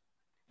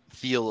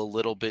feel a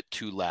little bit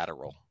too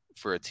lateral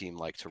for a team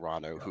like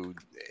Toronto, who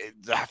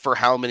for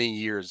how many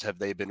years have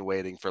they been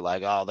waiting for,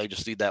 like, oh, they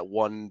just need that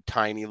one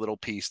tiny little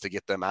piece to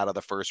get them out of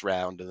the first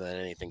round and then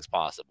anything's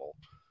possible.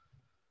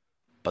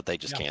 But they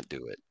just can't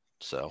do it.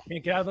 So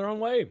can't get out of their own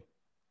way.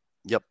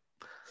 Yep.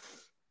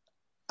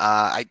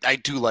 I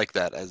do like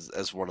that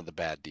as one of the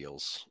bad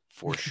deals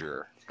for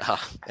sure.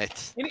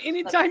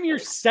 Anytime you're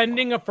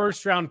sending a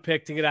first round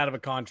pick to get out of a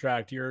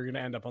contract, you're going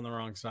to end up on the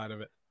wrong side of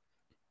it.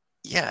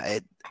 Yeah.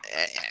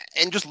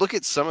 And just look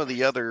at some of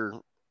the other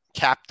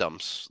cap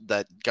dumps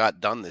that got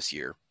done this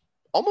year.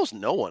 Almost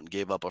no one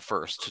gave up a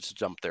first to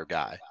dump their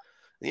guy.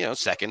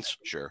 Seconds,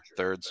 sure.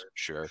 Thirds,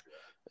 sure.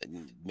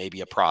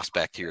 Maybe a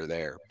prospect here or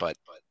there. But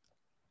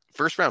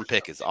first round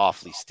pick is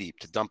awfully steep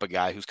to dump a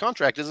guy whose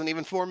contract isn't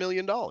even $4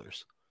 million.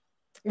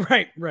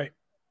 Right.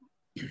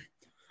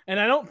 And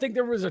I don't think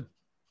there was a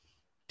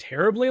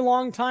terribly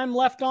long time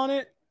left on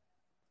it.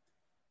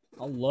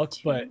 I'll look,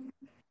 but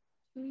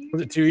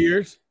was it 2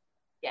 years?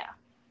 Yeah.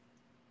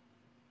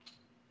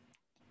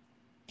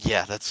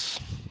 Yeah,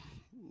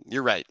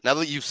 you're right. Now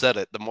that you've said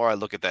it, the more I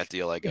look at that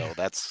deal, I go,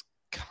 that's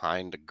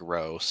kind of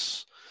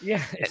gross.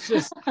 Yeah, it's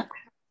just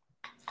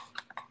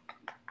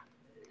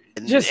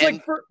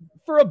like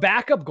for a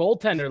backup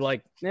goaltender,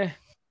 like,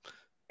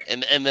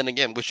 And then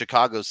again, with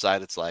Chicago's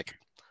side, it's like,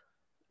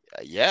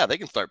 yeah, they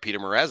can start Peter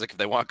Mrazek if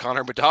they want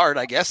Connor Bedard.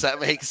 I guess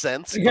that makes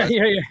sense. But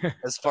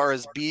as far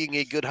as being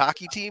a good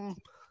hockey team,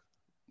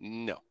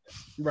 no.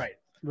 Right.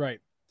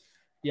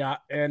 Yeah,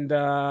 and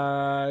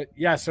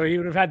so he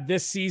would have had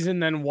this season,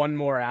 then one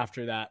more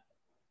after that.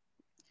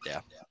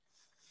 Yeah.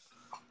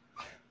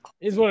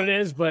 Is what it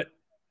is, but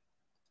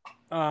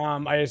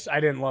I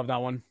didn't love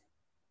that one.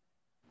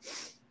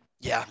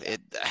 Yeah,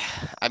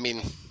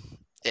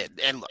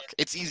 and look,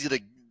 it's easy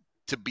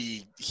to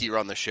be here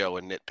on the show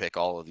and nitpick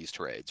all of these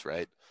trades,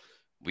 right?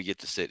 We get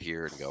to sit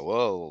here and go,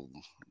 whoa,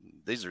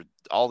 these are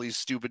all these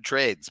stupid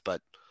trades.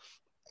 But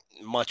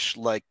much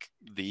like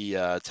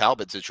the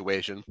Talbot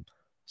situation,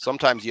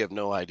 sometimes you have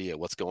no idea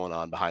what's going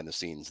on behind the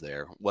scenes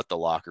there, what the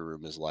locker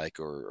room is like,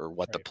 or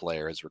what the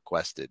player has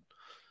requested.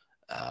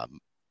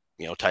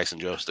 Tyson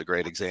Jost, a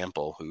great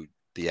example, who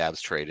the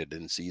Avs traded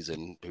in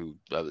season, who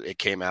it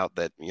came out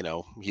that,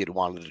 he had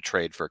wanted to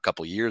trade for a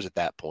couple of years at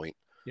that point.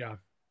 Yeah.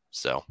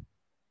 So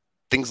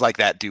things like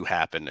that do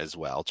happen as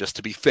well, just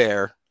to be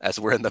fair, as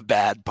we're in the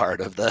bad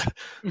part of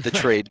the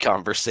trade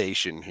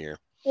conversation here.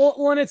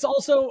 Well, and it's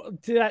also,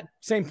 to that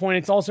same point,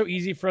 it's also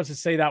easy for us to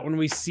say that when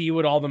we see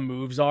what all the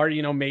moves are.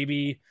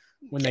 Maybe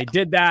when they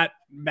did that,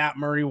 Matt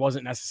Murray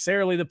wasn't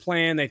necessarily the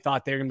plan. They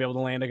thought they were going to be able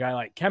to land a guy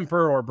like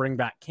Kemper or bring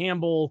back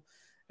Campbell,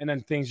 and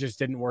then things just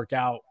didn't work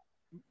out.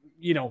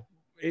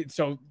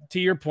 So to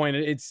your point,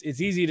 it's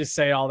easy to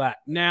say all that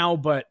now,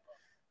 but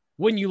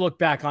when you look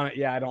back on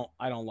it, I don't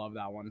love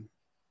that one.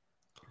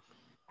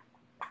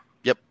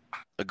 Yep,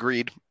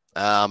 agreed.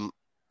 All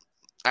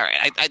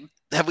right,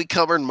 have we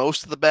covered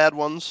most of the bad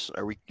ones?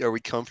 Are we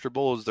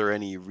comfortable? Is there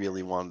any you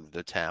really wanted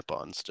to tap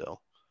on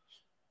still?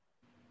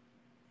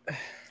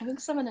 I think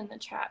someone in the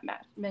chat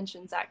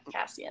mentioned Zach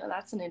Kassian, and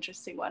that's an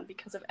interesting one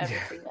because of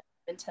everything that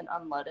Edmonton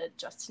unloaded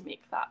just to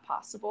make that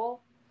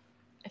possible.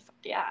 if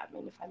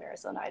I'm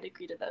Arizona, I'd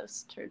agree to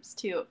those terms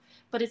too.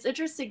 But it's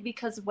interesting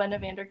because when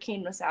Evander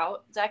Kane was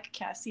out, Zach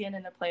Kassian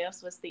in the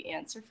playoffs was the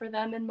answer for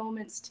them in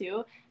moments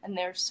too, and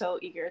they're so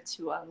eager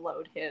to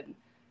unload him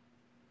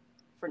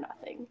for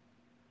nothing.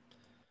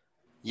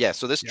 Yeah,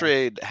 so this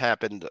trade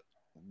happened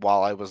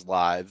while I was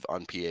live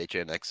on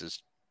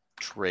PHNX's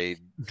trade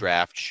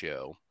draft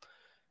show.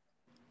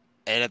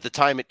 And at the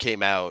time it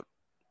came out,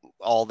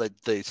 all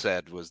that they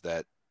said was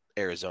that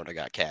Arizona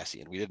got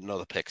Kassian. We didn't know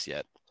the picks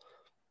yet.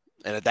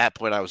 And at that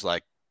point, I was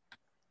like,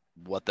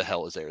 what the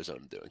hell is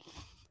Arizona doing?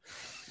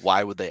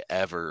 Why would they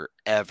ever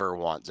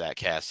want Zach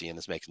Kassian?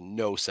 This makes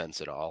no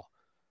sense at all.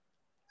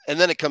 And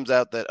then it comes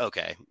out that,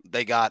 okay,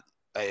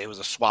 it was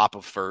a swap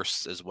of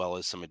firsts as well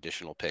as some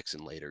additional picks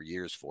in later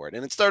years for it.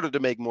 And it started to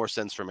make more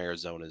sense from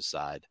Arizona's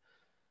side.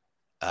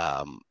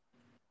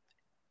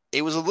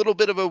 It was a little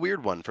bit of a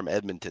weird one from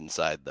Edmonton's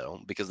side,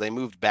 though, because they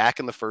moved back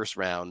in the first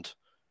round.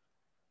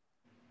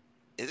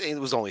 It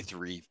was only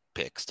 3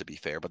 picks, to be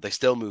fair, but they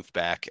still moved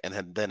back and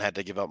then had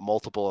to give up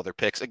multiple other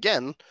picks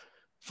again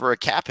for a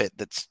cap hit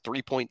that's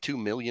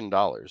 $3.2 million.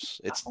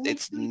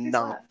 It's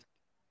not,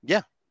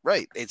 yeah,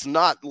 right. It's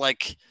not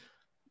like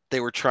they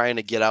were trying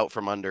to get out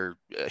from under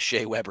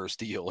Shea Weber's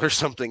deal or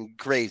something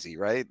crazy,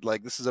 right?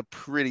 Like, this is a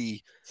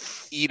pretty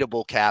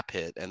eatable cap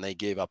hit, and they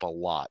gave up a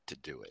lot to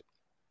do it.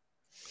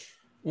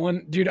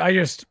 Dude, I'm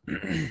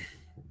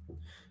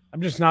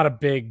just not a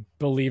big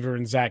believer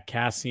in Zach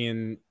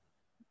Kassian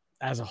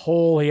as a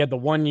whole. He had the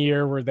 1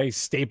 year where they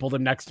stapled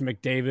him next to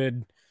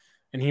McDavid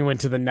and he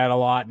went to the net a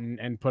lot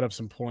and put up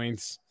some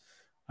points.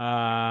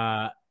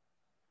 I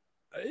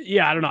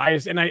don't know.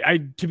 I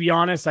to be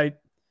honest, I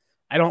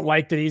don't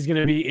like that he's going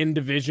to be in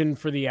division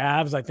for the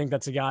Avs. I think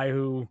that's a guy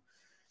who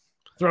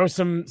throws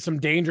some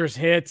dangerous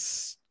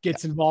hits,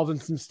 gets involved in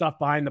some stuff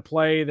behind the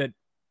play that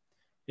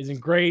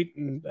isn't great.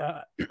 And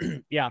that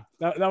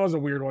was a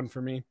weird one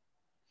for me.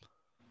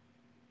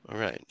 All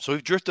right. So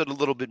we've drifted a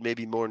little bit,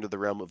 maybe more into the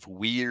realm of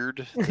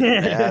weird than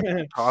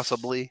bad,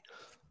 possibly,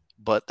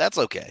 but that's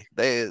okay.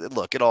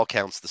 It all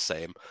counts the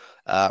same.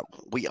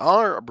 We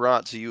are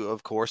brought to you,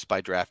 of course,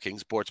 by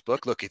DraftKings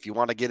Sportsbook. Look, if you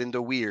want to get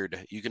into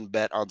weird, you can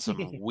bet on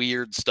some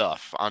weird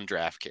stuff on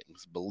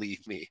DraftKings.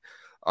 Believe me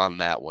on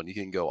that one. You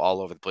can go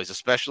all over the place,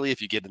 especially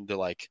if you get into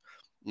like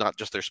not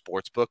just their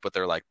sports book, but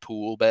their like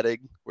pool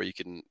betting where you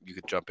can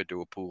jump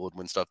into a pool and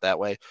win stuff that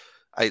way.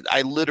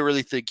 I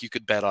literally think you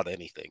could bet on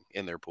anything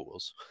in their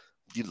pools.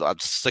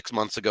 6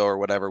 months ago or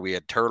whatever, we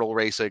had turtle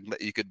racing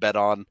that you could bet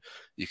on.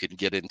 You can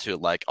get into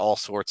like all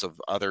sorts of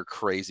other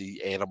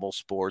crazy animal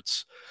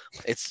sports.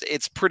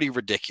 It's pretty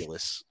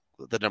ridiculous,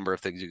 the number of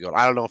things you go.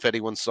 I don't know if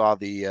anyone saw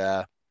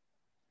the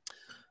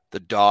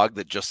dog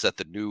that just set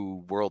the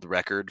new world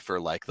record for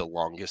like the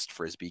longest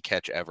Frisbee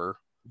catch ever.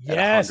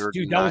 Yes, at 109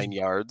 dude, that was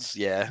yards.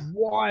 Yeah.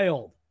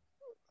 Wild.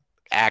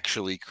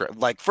 Actually,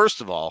 like,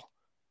 first of all,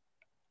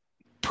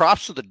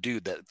 props to the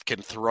dude that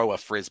can throw a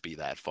Frisbee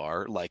that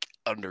far, like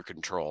under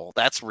control.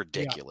 That's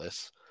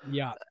ridiculous.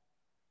 Yeah.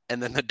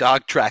 And then the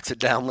dog tracks it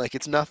down like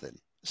it's nothing.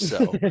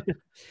 So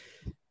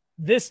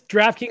this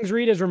DraftKings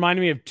read has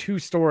reminded me of 2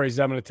 stories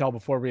I'm going to tell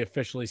before we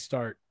officially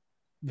start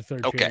the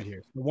third period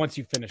here. Once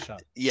you finish up.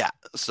 Yeah.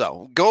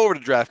 So go over to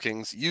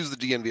DraftKings, use the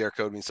DNVR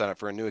code when you sign up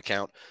for a new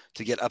account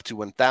to get up to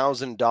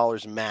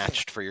 $1,000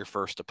 matched for your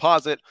first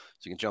deposit.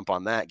 So you can jump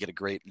on that, get a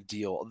great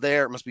deal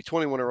there. It must be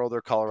 21 or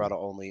older, Colorado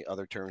only.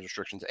 Other terms,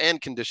 restrictions,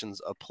 and conditions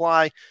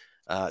apply.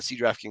 See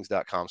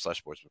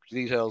DraftKings.com/sportsbook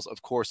details.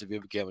 Of course, if you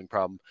have a gambling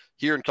problem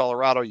here in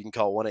Colorado, you can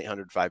call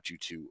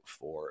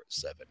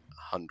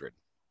 1-800-522-4700.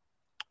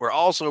 We're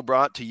also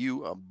brought to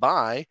you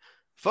by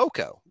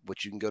FOCO,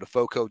 which you can go to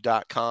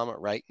FOCO.com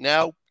right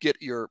now.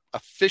 Get your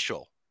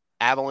official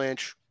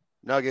Avalanche,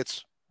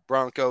 Nuggets,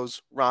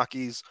 Broncos,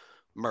 Rockies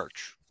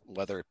merch,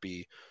 whether it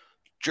be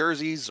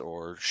jerseys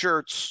or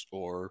shirts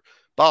or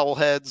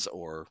bobbleheads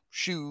or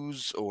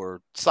shoes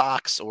or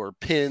socks or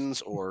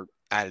pins or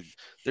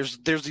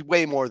there's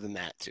way more than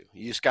that too.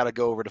 You just got to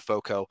go over to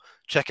FOCO,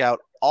 check out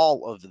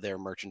all of their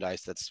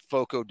merchandise. That's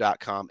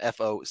FOCO.com,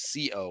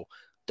 FOCO.com,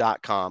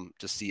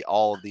 to see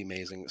all of the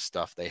amazing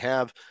stuff they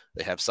have.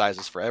 They have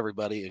sizes for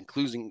everybody,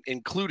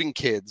 including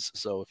kids.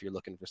 So if you're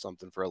looking for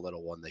something for a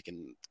little one, they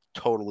can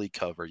totally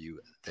cover you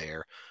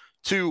there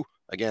too.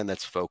 Again,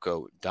 that's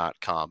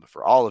FOCO.com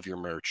for all of your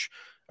merch.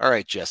 All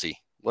right, Jesse,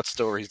 what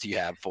stories do you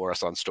have for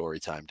us on story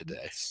time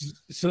today?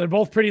 So they're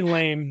both pretty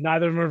lame.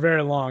 Neither of them are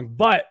very long.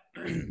 But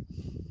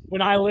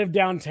when I lived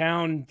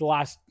downtown the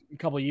last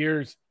couple of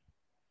years,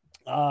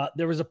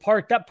 there was a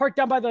park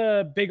down by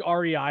the big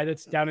REI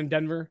that's down in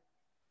Denver.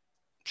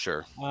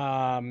 Sure.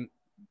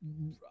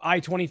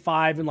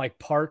 I-25 and like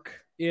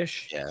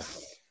Park-ish. Yeah.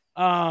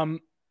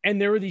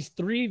 And there were these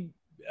 3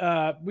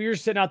 we were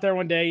sitting out there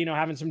one day,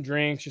 having some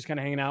drinks, just kind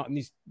of hanging out,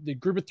 and the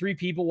group of 3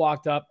 people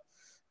walked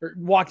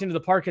into the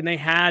park, and they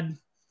had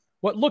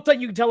what looked like,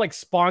 you could tell, like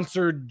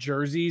sponsored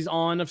jerseys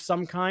on of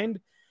some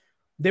kind.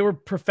 They were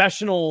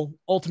professional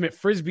ultimate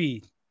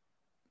Frisbee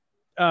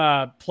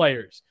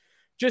players,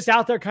 just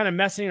out there kind of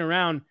messing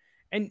around.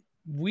 And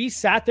we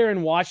sat there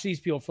and watched these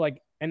people for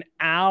like an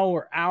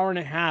hour and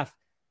a half,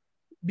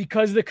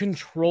 because the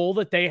control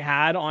that they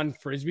had on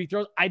Frisbee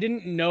throws, I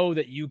didn't know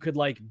that you could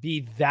like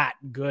be that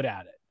good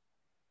at it.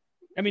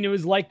 I mean, it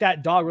was like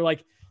that dog where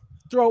like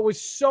throw it with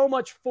so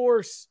much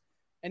force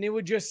and it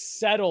would just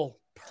settle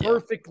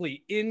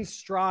perfectly in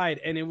stride.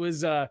 And it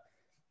was awesome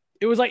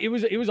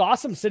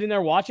sitting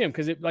there watching him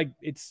because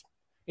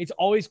it's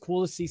always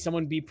cool to see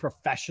someone be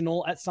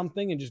professional at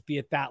something and just be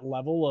at that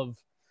level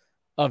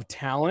of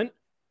talent.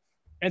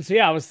 And so,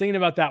 yeah, I was thinking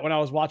about that when I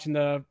was watching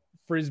the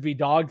Frisbee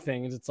dog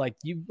thing. Is it's like,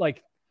 you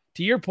like,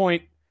 to your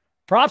point,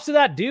 props to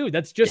that dude.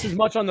 That's just as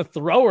much on the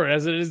thrower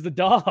as it is the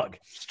dog.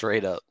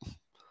 Straight up.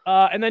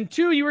 And then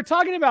 2, you were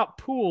talking about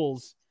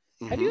pools.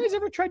 Mm-hmm. Have you guys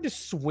ever tried to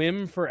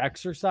swim for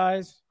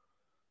exercise?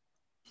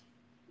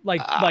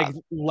 Like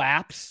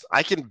laps?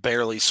 I can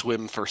barely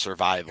swim for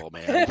survival,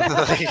 man.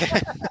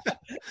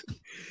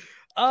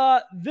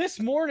 This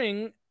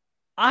morning,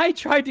 I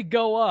tried to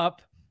go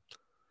up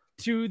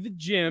to the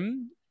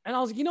gym, and I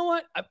was like, you know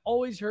what? I've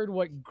always heard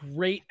what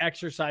great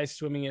exercise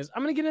swimming is.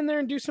 I'm gonna get in there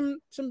and do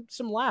some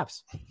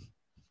laps.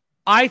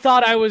 I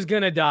thought I was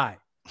gonna die.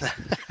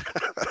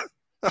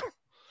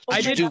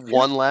 I did do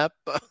one lap.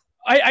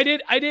 I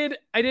did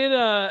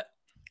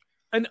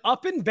an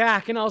up and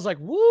back, and I was like,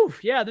 woo,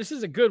 yeah, this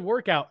is a good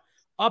workout.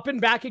 Up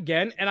and back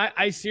again, and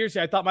I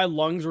seriously, I thought my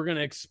lungs were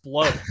gonna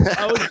explode.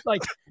 I was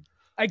like,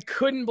 I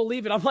couldn't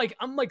believe it.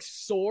 I'm like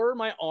sore.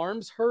 My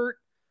arms hurt.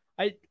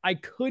 I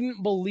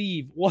couldn't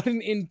believe what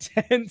an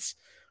intense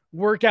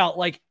workout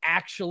like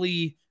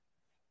actually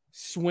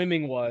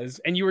swimming was.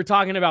 And you were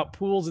talking about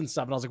pools and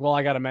stuff, and I was like, well,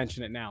 I got to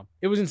mention it now.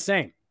 It was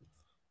insane.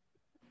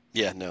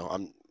 Yeah, no,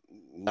 I'm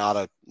not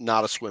a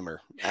swimmer.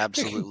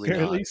 Absolutely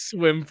Barely not.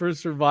 Swim for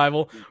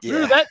survival. Yeah.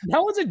 Dude, that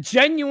was a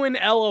genuine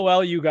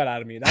LOL you got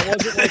out of me. That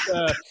wasn't like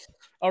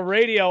a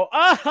radio.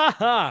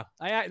 That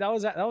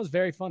was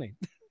very funny.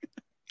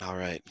 All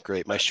right,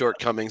 great. My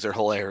shortcomings are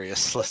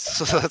hilarious.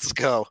 Let's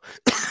go.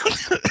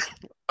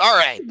 All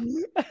right.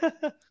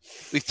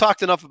 We've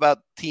talked enough about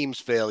teams'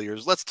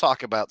 failures. Let's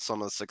talk about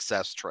some of the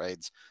success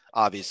trades.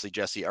 Obviously,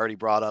 Jesse already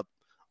brought up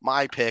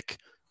my pick,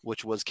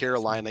 which was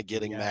Carolina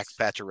getting Max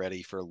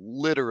Pacioretty for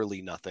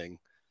literally nothing.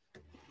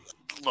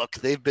 Look,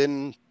 they've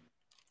been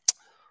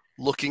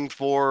looking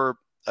for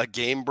a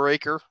game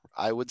breaker,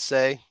 I would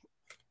say,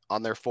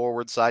 on their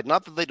forward side.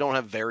 Not that they don't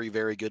have very,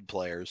 very good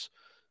players,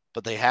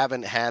 but they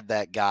haven't had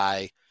that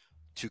guy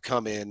to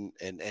come in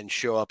and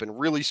show up and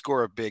really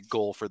score a big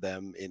goal for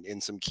them in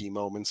some key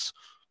moments.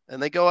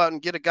 And they go out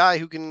and get a guy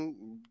who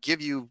can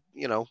give you,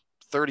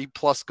 30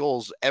 plus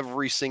goals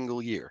every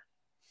single year.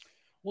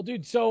 Well,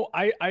 dude, so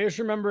I just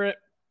remember it.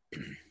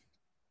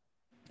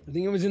 I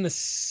think it was in the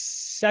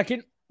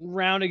second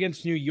round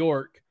against New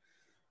York.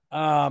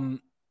 And,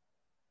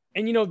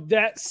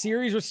 that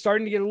series was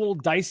starting to get a little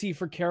dicey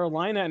for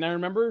Carolina. And I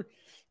remember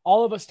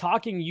all of us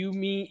talking, you,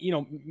 me,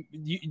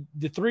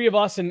 the three of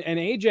us and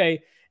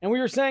AJ, and we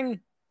were saying,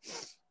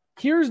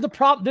 here's the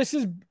problem. This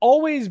has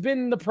always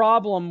been the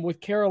problem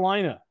with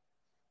Carolina.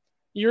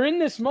 You're in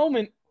this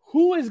moment.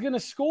 Who is going to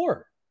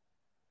score?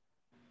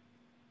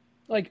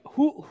 Like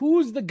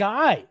who's the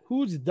guy?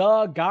 Who's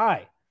the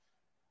guy?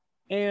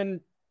 And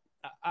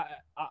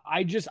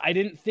I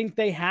didn't think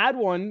they had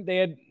one. They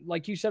had,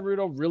 like you said,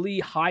 Rudo, really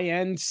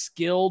high-end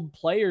skilled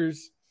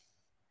players.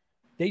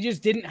 They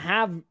just didn't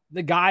have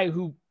the guy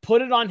who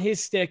put it on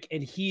his stick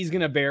and he's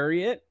going to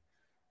bury it.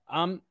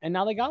 And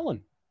now they got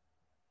one.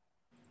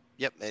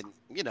 Yep. And,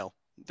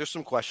 there's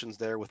some questions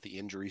there with the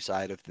injury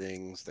side of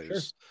things.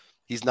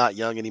 He's not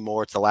young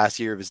anymore. It's the last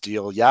year of his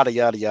deal, yada,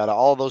 yada, yada,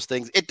 all those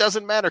things. It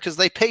doesn't matter because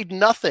they paid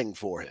nothing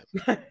for him.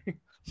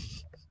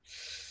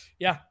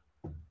 Yeah.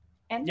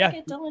 And they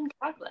get Dylan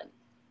Coughlin.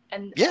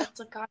 And that's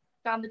a guy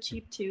on the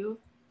cheap too.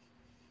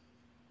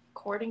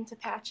 According to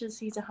Patches,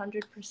 he's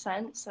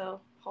 100%.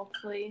 So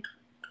hopefully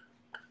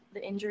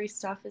the injury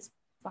stuff is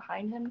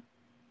behind him.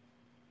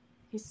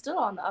 He's still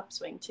on the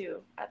upswing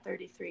too. At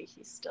 33,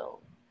 he's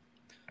still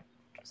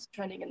just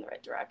trending in the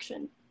right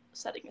direction,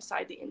 setting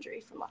aside the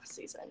injury from last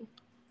season.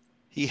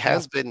 He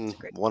has been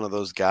one of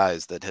those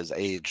guys that has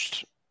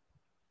aged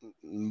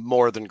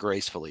more than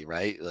gracefully,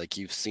 right? Like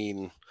you've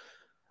seen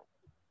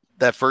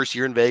that first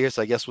year in Vegas,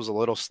 I guess, was a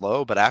little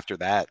slow, but after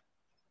that,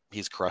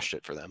 he's crushed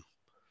it for them.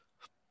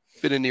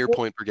 Been a near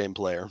point per game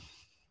player.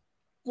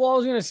 Well, I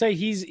was going to say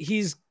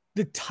he's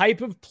the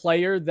type of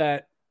player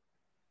that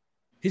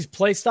his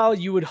play style,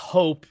 you would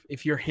hope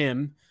if you're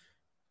him,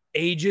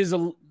 ages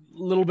a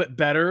little bit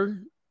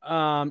better.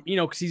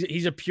 Because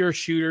he's a pure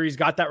shooter. He's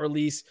got that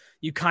release.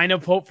 You kind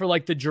of hope for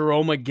like the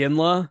Jerome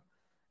Ginla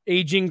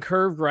aging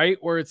curve, right?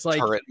 Where it's like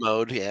turret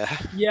mode. Yeah.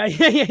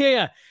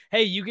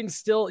 Hey, you can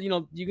still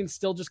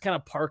just kind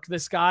of park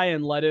this guy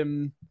and let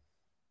him,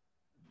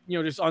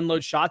 just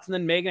unload shots. And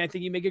then Megan, I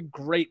think you make a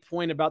great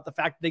point about the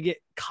fact that they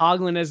get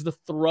Coughlin as the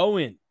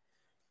throw-in.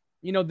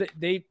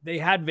 They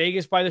had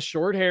Vegas by the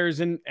short hairs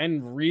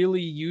and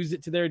really used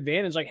it to their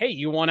advantage. Like, hey,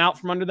 you want out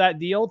from under that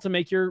deal to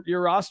make your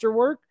roster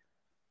work?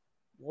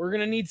 We're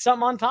going to need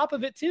something on top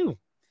of it too.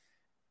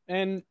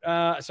 And so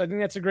I think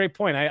that's a great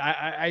point.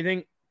 I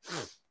think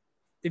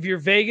If you're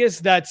Vegas,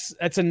 that's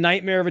a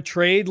nightmare of a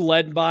trade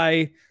led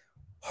by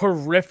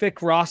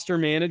horrific roster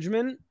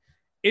management.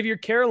 If you're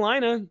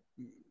Carolina,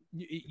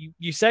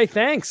 you say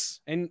thanks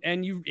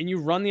and you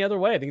run the other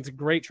way. I think it's a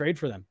great trade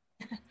for them.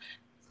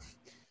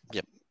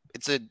 Yep.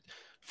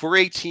 For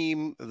a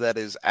team that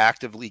is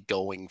actively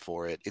going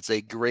for it, it's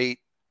a great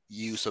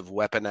use of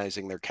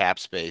weaponizing their cap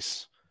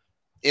space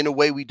in a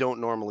way we don't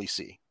normally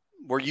see.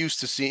 We're used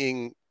to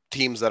seeing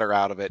teams that are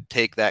out of it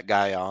take that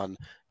guy on,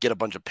 get a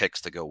bunch of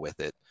picks to go with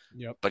it.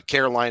 Yep. But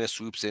Carolina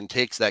swoops in,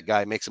 takes that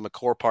guy, makes him a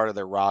core part of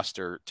their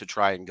roster to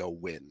try and go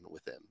win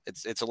with him.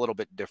 It's a little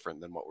bit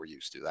different than what we're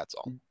used to. That's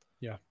all.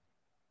 Yeah.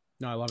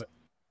 No, I love it.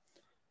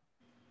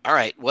 All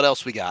right. What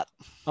else we got?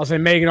 I'll say,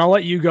 Megan, I'll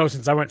let you go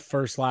since I went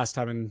first last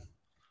time. And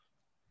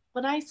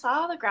when I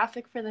saw the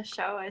graphic for the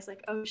show, I was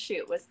like, oh,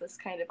 shoot, was this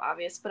kind of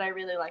obvious? But I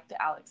really liked the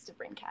Alex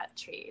DeBrincat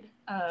trade.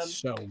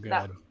 So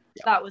good.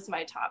 That was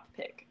my top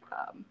pick.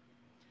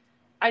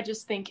 I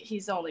just think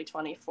he's only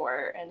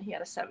 24 and he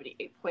had a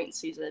 78-point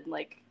season.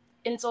 And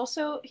it's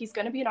also, he's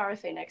going to be an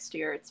RFA next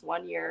year. It's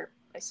 1 year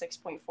by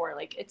 6.4.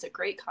 It's a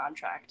great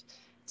contract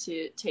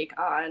to take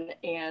on.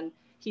 And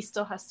he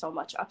still has so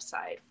much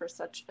upside for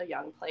such a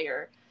young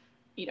player.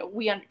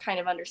 We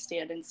kind of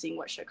understand and seeing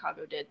what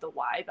Chicago did. The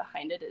why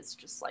behind it is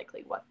just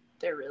likely what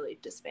they're really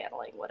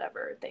dismantling,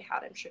 whatever they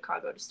had in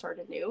Chicago to start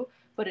anew.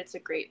 But it's a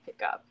great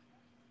pickup.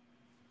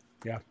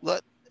 Yeah.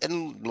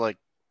 And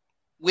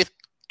with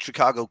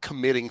Chicago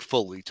committing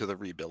fully to the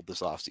rebuild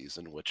this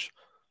offseason, which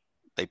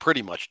they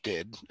pretty much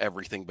did,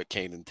 everything but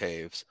Kane and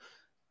Taves,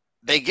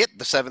 they get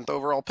the 7th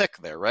overall pick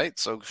there, right?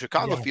 So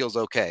Chicago feels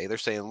okay. They're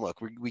saying,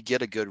 look, we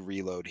get a good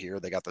reload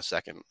here. They got the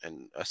 2nd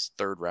and a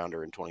 3rd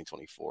rounder in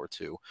 2024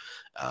 too.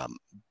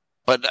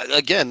 But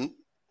again,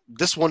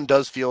 this one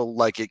does feel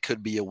like it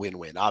could be a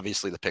win-win.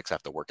 Obviously, the picks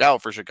have to work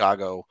out for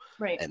Chicago,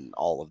 right, and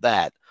all of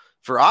that.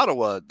 For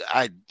Ottawa,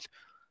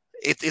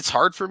 it's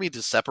hard for me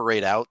to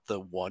separate out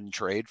the one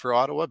trade for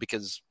Ottawa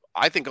because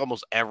I think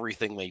almost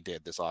everything they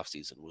did this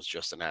offseason was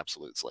just an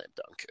absolute slam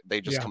dunk.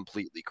 They just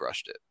completely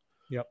crushed it.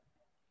 Yep.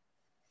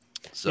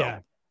 So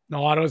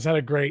no, Ottawa's had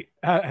a great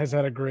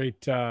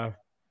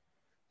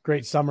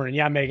great summer. And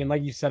yeah, Megan,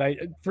 like you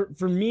said,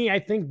 for me, I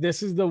think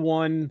this is the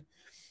one.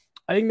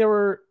 I think there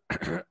were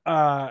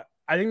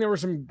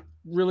some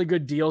really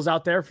good deals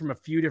out there from a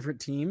few different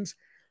teams.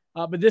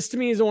 But this to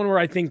me is the one where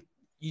I think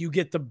you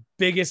get the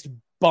biggest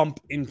bump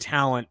in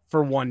talent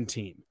for one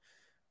team.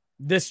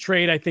 This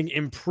trade, I think,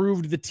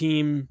 improved the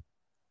team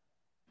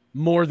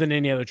more than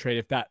any other trade,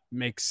 if that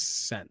makes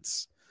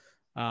sense.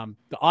 The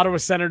Ottawa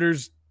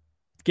Senators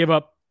give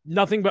up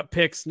nothing but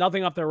picks,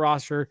 nothing off their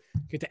roster,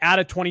 get to add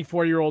a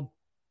 24-year-old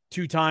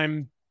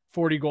 2-time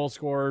 40-goal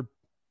scorer.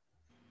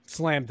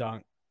 Slam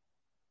dunk.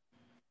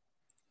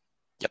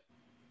 Yep.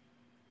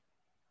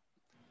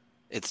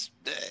 It's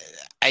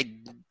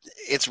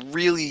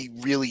really,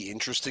 really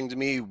interesting to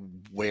me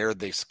where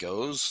this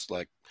goes.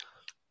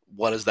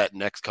 What does that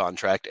next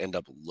contract end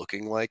up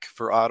looking like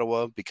for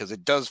Ottawa? Because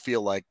it does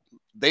feel like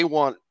they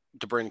want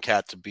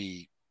DeBrincat to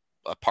be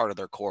a part of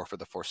their core for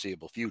the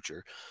foreseeable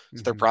future.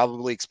 So they're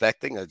probably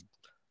expecting a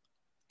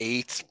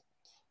 $8.5,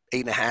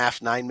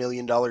 $9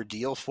 million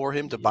deal for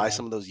him to buy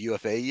some of those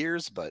UFA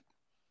years. But,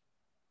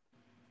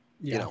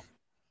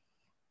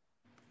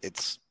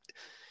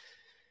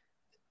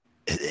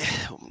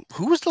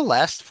 who was the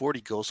last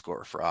 40 goal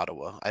scorer for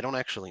Ottawa? I don't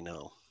actually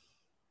know.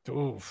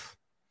 Oof.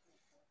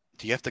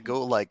 Do you have to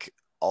go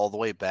all the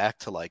way back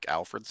to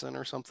Alfredson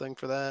or something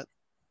for that?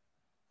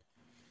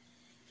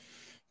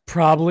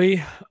 Probably.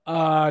 Did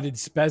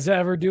Spezza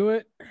ever do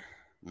it?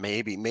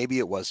 Maybe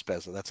it was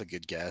Spezza. That's a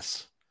good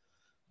guess.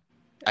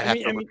 I have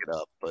to look it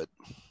up, but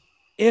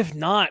if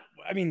not,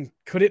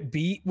 could it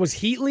be? Was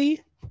Heatley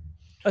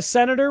a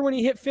Senator when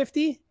he hit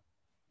 50?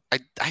 I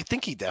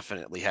think he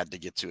definitely had to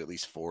get to at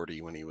least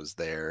 40 when he was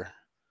there.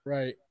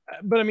 Right.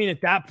 But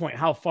at that point,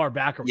 how far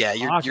back are we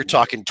talking? You're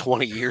talking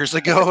 20 years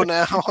ago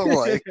now.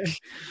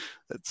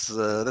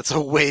 That's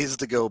a ways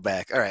to go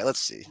back. All right, let's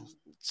see.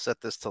 Set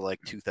this to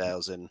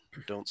 2000.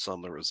 Don't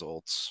sum the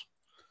results.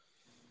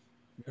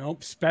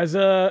 Nope.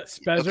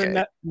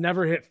 Spezza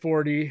never hit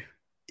 40.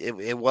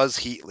 It was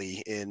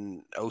Heatley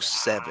in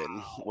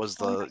 07 was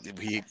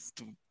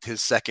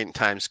his second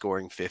time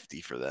scoring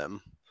 50 for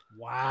them.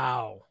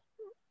 Wow.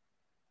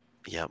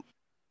 Yep.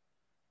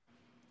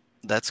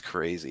 That's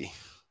crazy.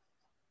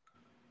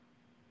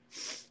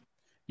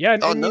 Yeah.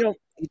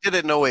 He did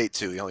it in 08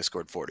 too. He only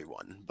scored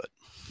 41, but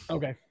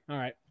okay. All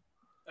right.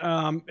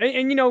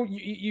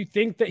 You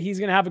think that he's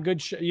going to have a good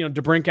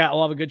DeBrincat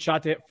will have a good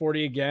shot to hit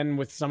 40 again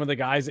with some of the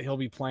guys that he'll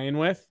be playing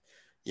with.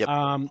 Yep.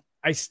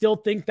 I still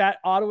think that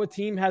Ottawa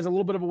team has a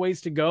little bit of a ways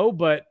to go,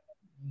 but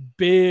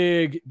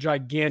big,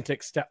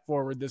 gigantic step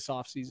forward this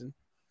offseason.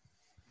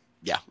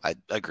 Yeah, I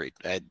agreed.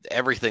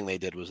 Everything they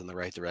did was in the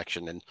right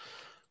direction. And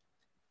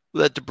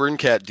that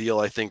DeBrincat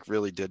deal, I think,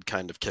 really did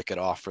kind of kick it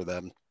off for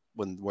them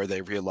where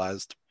they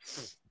realized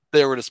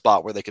they were at a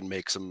spot where they can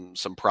make some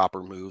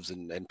proper moves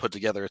and put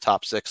together a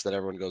top 6 that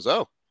everyone goes,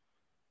 oh,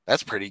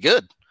 that's pretty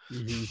good.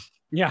 Mm-hmm.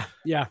 Yeah.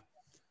 Yeah.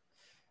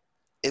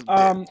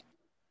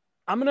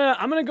 I'm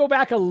gonna go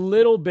back a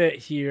little bit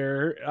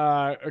here,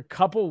 a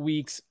couple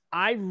weeks.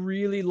 I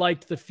really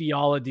liked the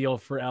Fiala deal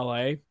for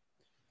LA.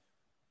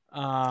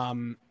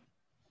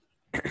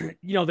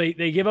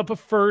 They give up a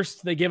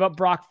first, they give up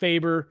Brock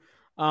Faber,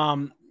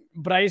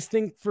 but I just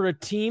think for a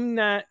team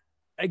that,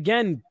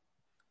 again,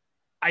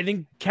 I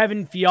think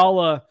Kevin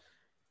Fiala,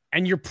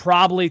 and you're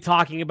probably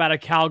talking about a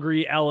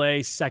Calgary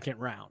LA second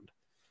round.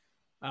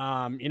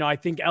 I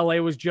think LA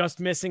was just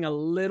missing a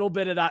little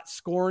bit of that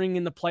scoring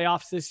in the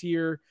playoffs this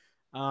year.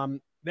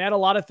 They had a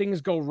lot of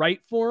things go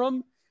right for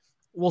them.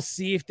 We'll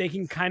see if they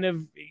can kind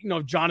of,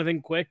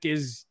 Jonathan Quick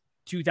is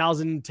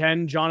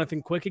 2010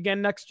 Jonathan Quick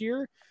again next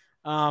year.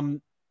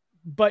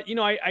 But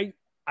I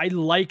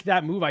like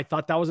that move. I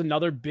thought that was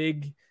another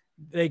big,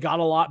 they got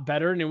a lot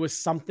better, and it was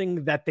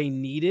something that they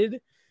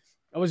needed.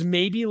 I was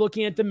maybe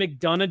looking at the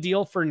McDonough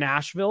deal for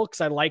Nashville because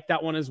I like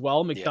that one as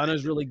well. McDonough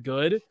is really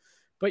good.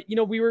 But,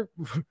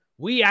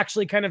 we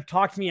actually kind of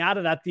talked me out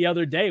of that the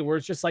other day, where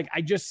it's just like,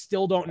 I just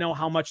still don't know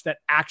how much that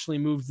actually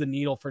moves the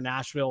needle for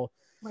Nashville.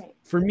 Right.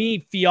 For me,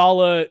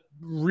 Fiala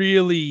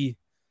really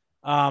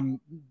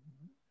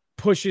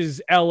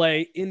pushes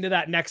LA into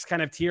that next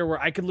kind of tier where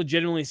I could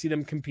legitimately see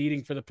them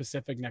competing for the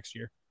Pacific next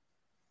year.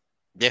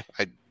 Yeah,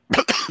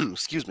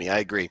 excuse me, I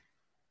agree.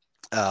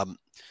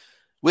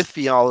 With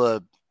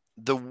Fiala,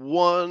 the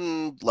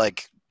one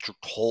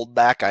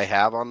holdback I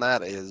have on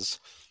that is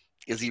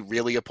he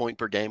really a point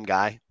per game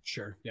guy?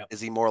 Sure. Yeah.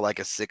 Is he more like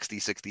a 60,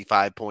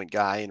 65 point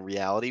guy in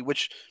reality?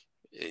 Which,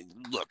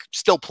 look,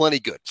 still plenty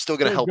good. Still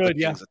going to help the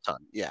Kings a ton.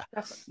 Yeah.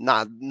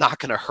 Definitely. Not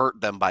going to hurt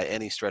them by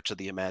any stretch of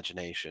the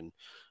imagination.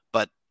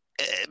 But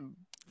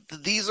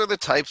these are the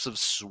types of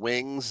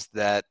swings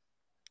that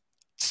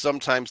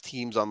sometimes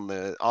teams on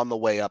the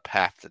way up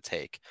have to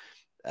take,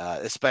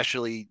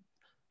 especially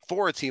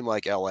for a team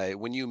like LA.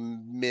 When you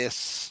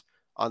miss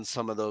on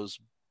some of those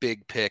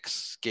big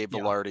picks, Gabe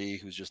Vilardi,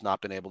 who's just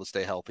not been able to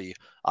stay healthy.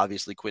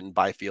 Obviously, Quentin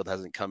Byfield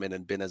hasn't come in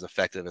and been as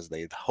effective as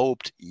they'd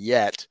hoped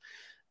yet.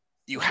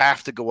 You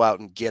have to go out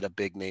and get a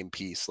big name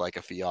piece like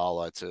a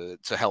Fiala to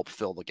help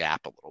fill the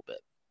gap a little bit.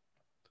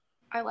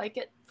 I like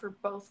it for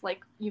both,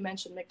 like you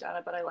mentioned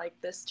McDonough, but I like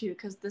this too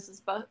because this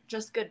is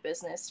just good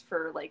business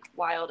for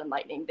Wild and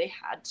Lightning. They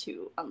had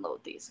to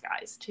unload these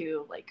guys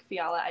too. Like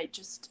Fiala,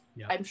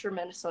 I'm sure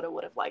Minnesota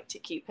would have liked to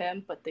keep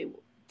him, but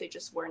they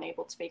just weren't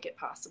able to make it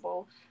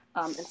possible.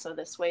 And so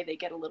this way they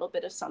get a little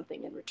bit of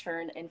something in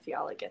return, and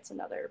Fiala gets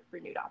another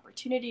renewed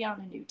opportunity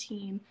on a new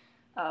team.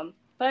 But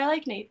I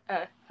like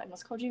I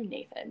almost called you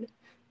Nathan.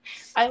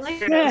 I like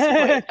your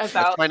point about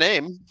That's my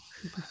name.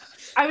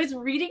 I was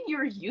reading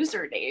your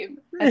username.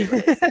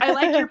 Anyways, I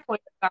like your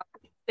point about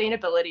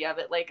sustainability of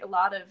it. A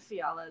lot of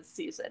Fiala's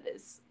season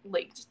is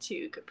linked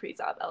to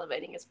Kaprizov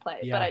elevating his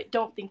play, but I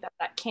don't think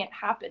that can't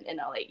happen in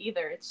LA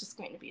either. It's just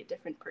going to be a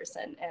different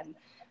person, and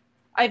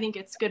I think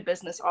it's good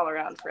business all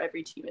around for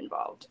every team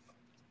involved.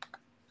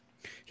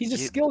 He's a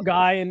skill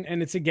guy,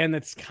 and it's, again,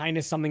 that's kind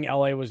of something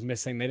LA was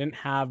missing. They didn't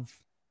have,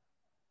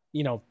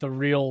 the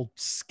real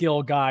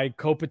skill guy.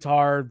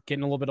 Kopitar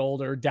getting a little bit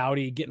older,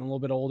 Doughty getting a little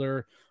bit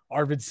older,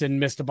 Arvidsson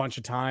missed a bunch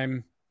of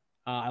time.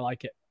 I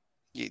like it.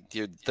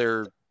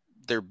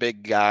 Their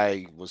big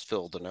guy was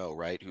Phil Deneau,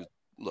 right? Who,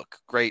 look,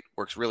 great,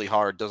 works really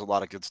hard, does a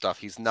lot of good stuff.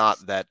 He's not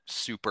that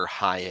super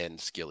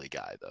high-end skilly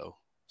guy, though.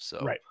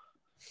 So right.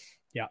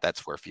 Yeah,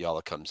 that's where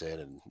Fiala comes in,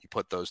 and you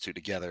put those two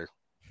together,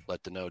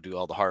 let Deneau do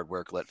all the hard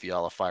work, let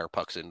Fiala fire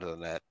pucks into the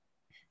net.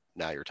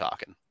 Now you're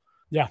talking.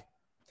 Yeah.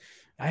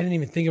 I didn't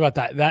even think about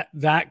that.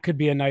 That could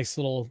be a nice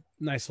little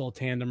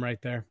tandem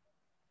right there.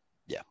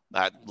 Yeah.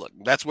 Look,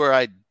 that's where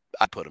I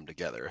put them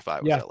together if I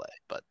was LA.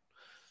 But,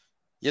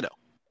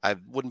 I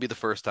wouldn't be the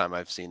first time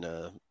I've seen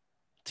a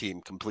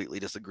team completely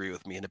disagree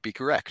with me and it be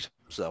correct.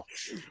 So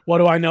what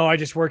do I know? I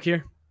just work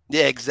here.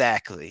 Yeah,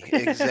 exactly.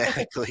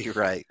 Exactly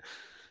right.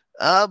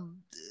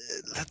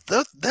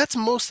 That's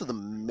most of the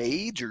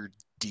major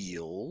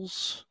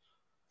deals.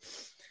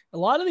 A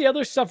lot of the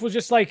other stuff was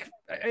just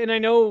and I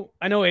know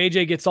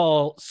AJ gets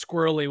all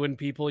squirrely when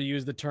people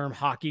use the term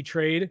hockey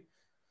trade,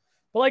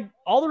 but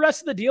all the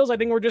rest of the deals, I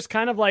think we're just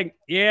kind of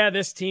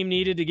this team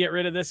needed to get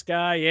rid of this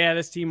guy. Yeah,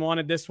 this team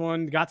wanted this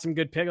one, got some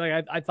good pick.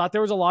 I thought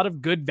there was a lot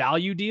of good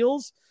value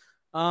deals,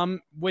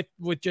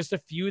 with just a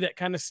few that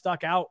kind of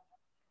stuck out.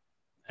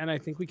 And I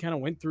think we kind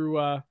of went through,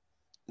 I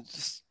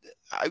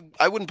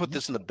wouldn't put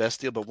this in the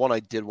best deal, but one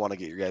I did want to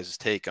get your guys'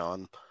 take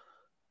on.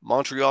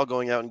 Montreal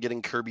going out and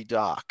getting Kirby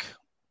Dach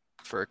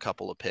for a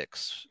couple of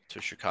picks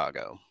to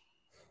Chicago.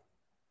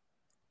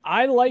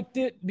 I liked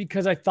it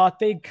because I thought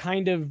they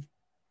kind of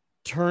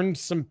turned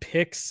some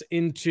picks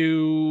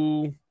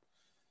into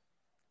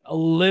a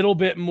little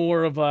bit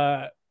more of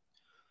a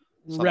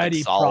something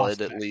ready solid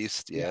prospect. At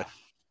least. Yeah.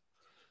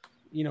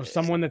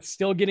 Someone that's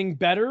still getting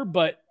better,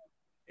 but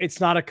it's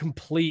not a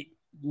complete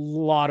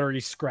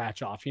lottery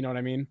scratch off. You know what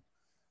I mean?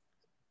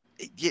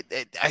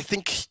 I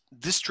think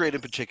this trade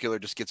in particular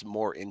just gets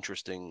more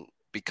interesting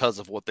because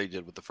of what they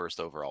did with the first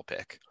overall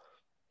pick.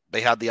 They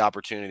had the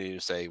opportunity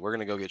to say, we're going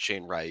to go get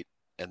Shane Wright,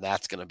 and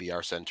that's going to be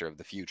our center of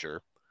the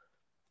future.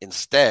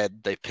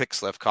 Instead, they pick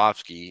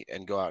Slafkovsky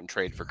and go out and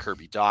trade for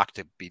Kirby Dach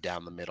to be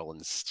down the middle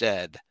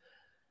instead.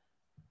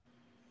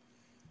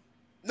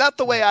 Not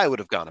the way I would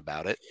have gone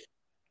about it.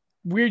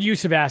 Weird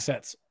use of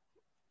assets.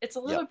 It's a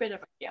little bit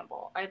of a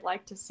gamble. I'd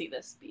like to see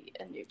this be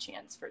a new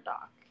chance for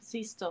Dach, because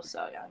he's still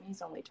so young.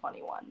 He's only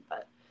 21,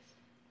 but,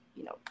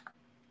 you know,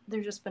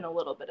 there's just been a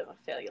little bit of a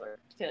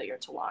failure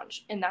to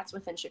launch, and that's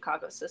within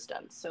Chicago's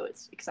system. So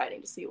it's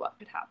exciting to see what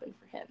could happen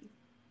for him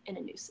in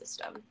a new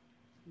system.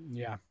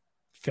 Yeah.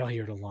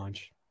 Failure to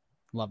launch.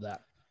 Love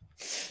that.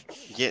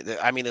 Yeah,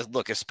 I mean,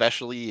 look,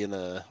 especially in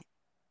a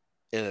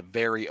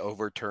very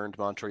overturned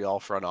Montreal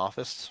front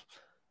office,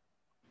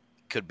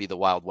 could be the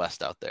Wild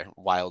West out there.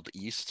 Wild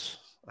East,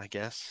 I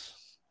guess.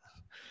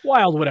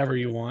 Wild whatever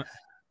you want.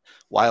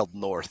 Wild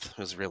North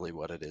is really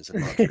what it is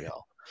in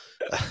Montreal.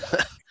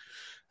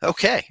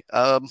 Okay.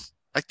 I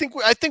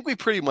think we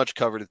pretty much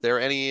covered it there.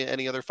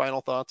 Any other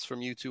final thoughts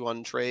from you two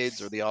on trades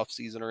or the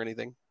offseason or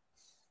anything?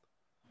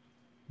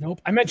 Nope.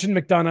 I mentioned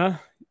McDonough,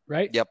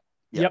 right? Yep.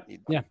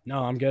 Yeah.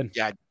 No, I'm good.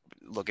 Yeah.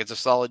 Look, it's a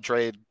solid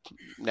trade.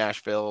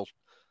 Nashville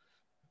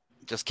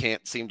just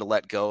can't seem to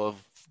let go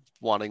of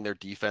wanting their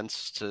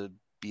defense to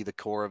be the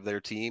core of their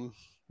team.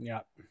 Yeah.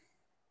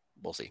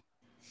 We'll see.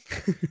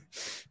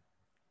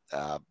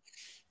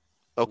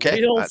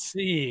 Okay. We'll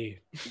see.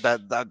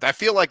 That I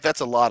feel like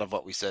that's a lot of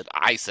what we said.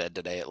 I said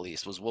today, at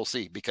least, was we'll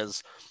see,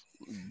 because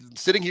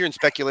sitting here and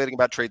speculating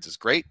about trades is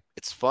great.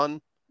 It's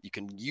fun. You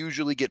can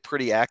usually get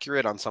pretty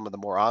accurate on some of the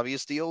more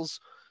obvious deals,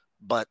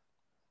 but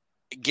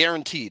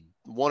guaranteed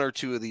one or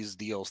two of these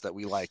deals that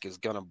we like is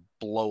going to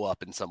blow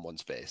up in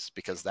someone's face,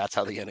 because that's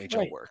how the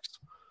NHL works.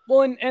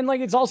 Well, and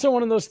like, it's also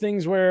one of those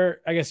things where,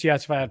 I guess you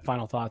asked if I had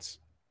final thoughts.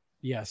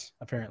 Yes,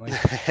 apparently.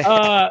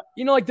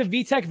 You know, like the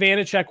Vitek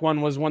Vanacek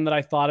one was one that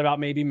I thought about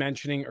maybe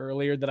mentioning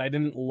earlier that I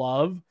didn't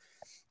love.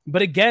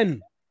 But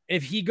again,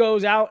 if he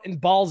goes out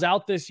and balls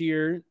out this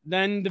year,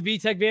 then the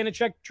Vitek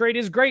Vanacek trade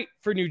is great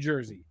for New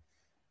Jersey.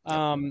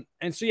 And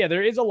so, yeah,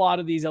 there is a lot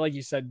of these that, like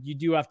you said, you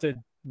do have to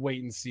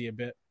wait and see a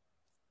bit.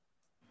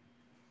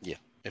 Yeah.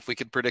 If we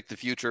could predict the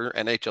future,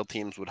 NHL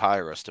teams would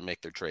hire us to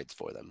make their trades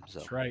for them. So.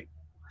 That's right.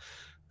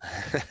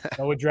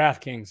 So with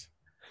DraftKings.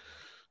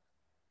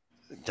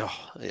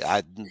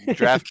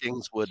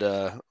 DraftKings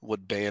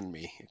would ban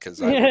me,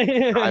 because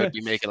I would be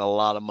making a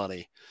lot of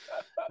money.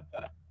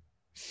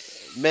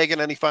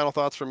 Megan, any final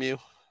thoughts from you?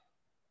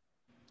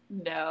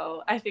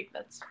 No, I think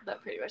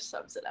that pretty much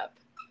sums it up.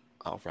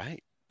 All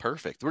right.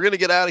 Perfect. We're going to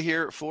get out of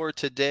here for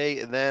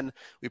today. And then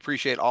we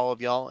appreciate all of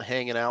y'all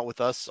hanging out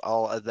with us,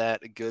 all of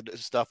that good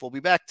stuff. We'll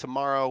be back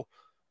tomorrow,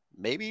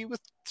 maybe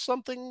with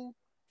something,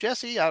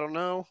 Jesse. I don't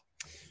know.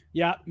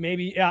 Yeah,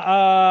 maybe.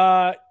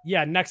 Yeah.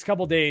 Next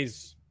couple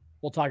days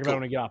we'll talk about it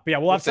when we get off. But yeah,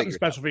 we'll have something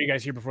special for you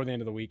guys here before the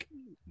end of the week.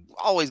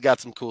 Always got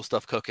some cool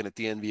stuff cooking at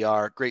the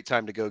NVR. Great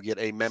time to go get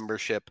a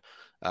membership.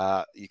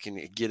 You can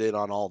get in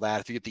on all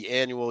that. If you get the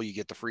annual, you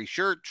get the free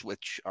shirts,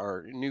 which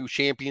are new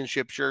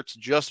championship shirts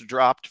just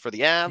dropped for the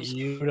Avs.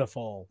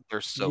 Beautiful.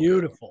 They're so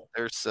beautiful.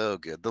 Good. They're so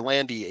good. The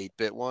Landy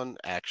 8-bit one,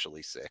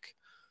 actually sick.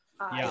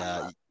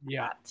 Yeah.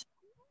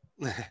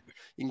 You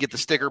can get the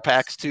sticker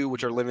packs too,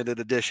 which are limited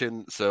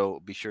edition.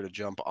 So be sure to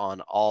jump on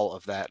all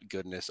of that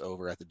goodness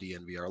over at the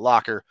DNVR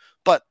locker.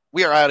 But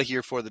we are out of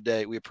here for the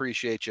day. We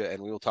appreciate you,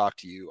 and we will talk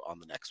to you on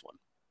the next one.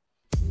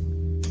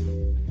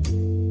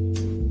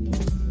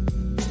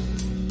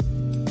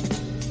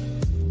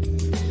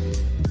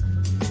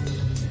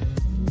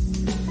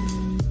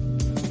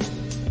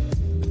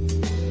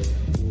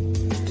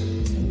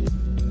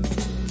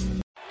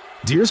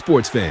 Dear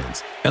sports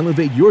fans,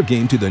 elevate your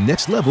game to the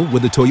next level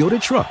with a Toyota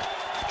truck.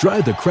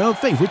 Drive the crowd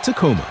favorite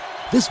Tacoma.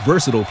 This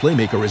versatile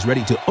playmaker is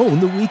ready to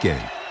own the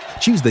weekend.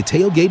 Choose the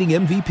tailgating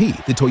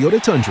MVP, the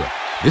Toyota Tundra.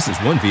 This is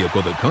one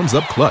vehicle that comes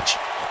up clutch.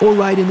 Or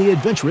ride in the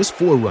adventurous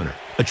 4Runner,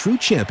 a true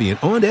champion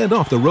on and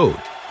off the road.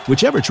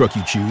 Whichever truck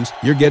you choose,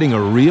 you're getting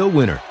a real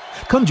winner.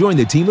 Come join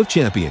the team of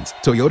champions,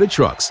 Toyota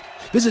Trucks.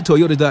 Visit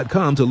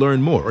Toyota.com to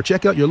learn more or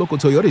check out your local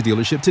Toyota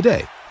dealership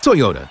today.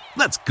 Toyota,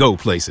 let's go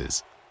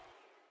places.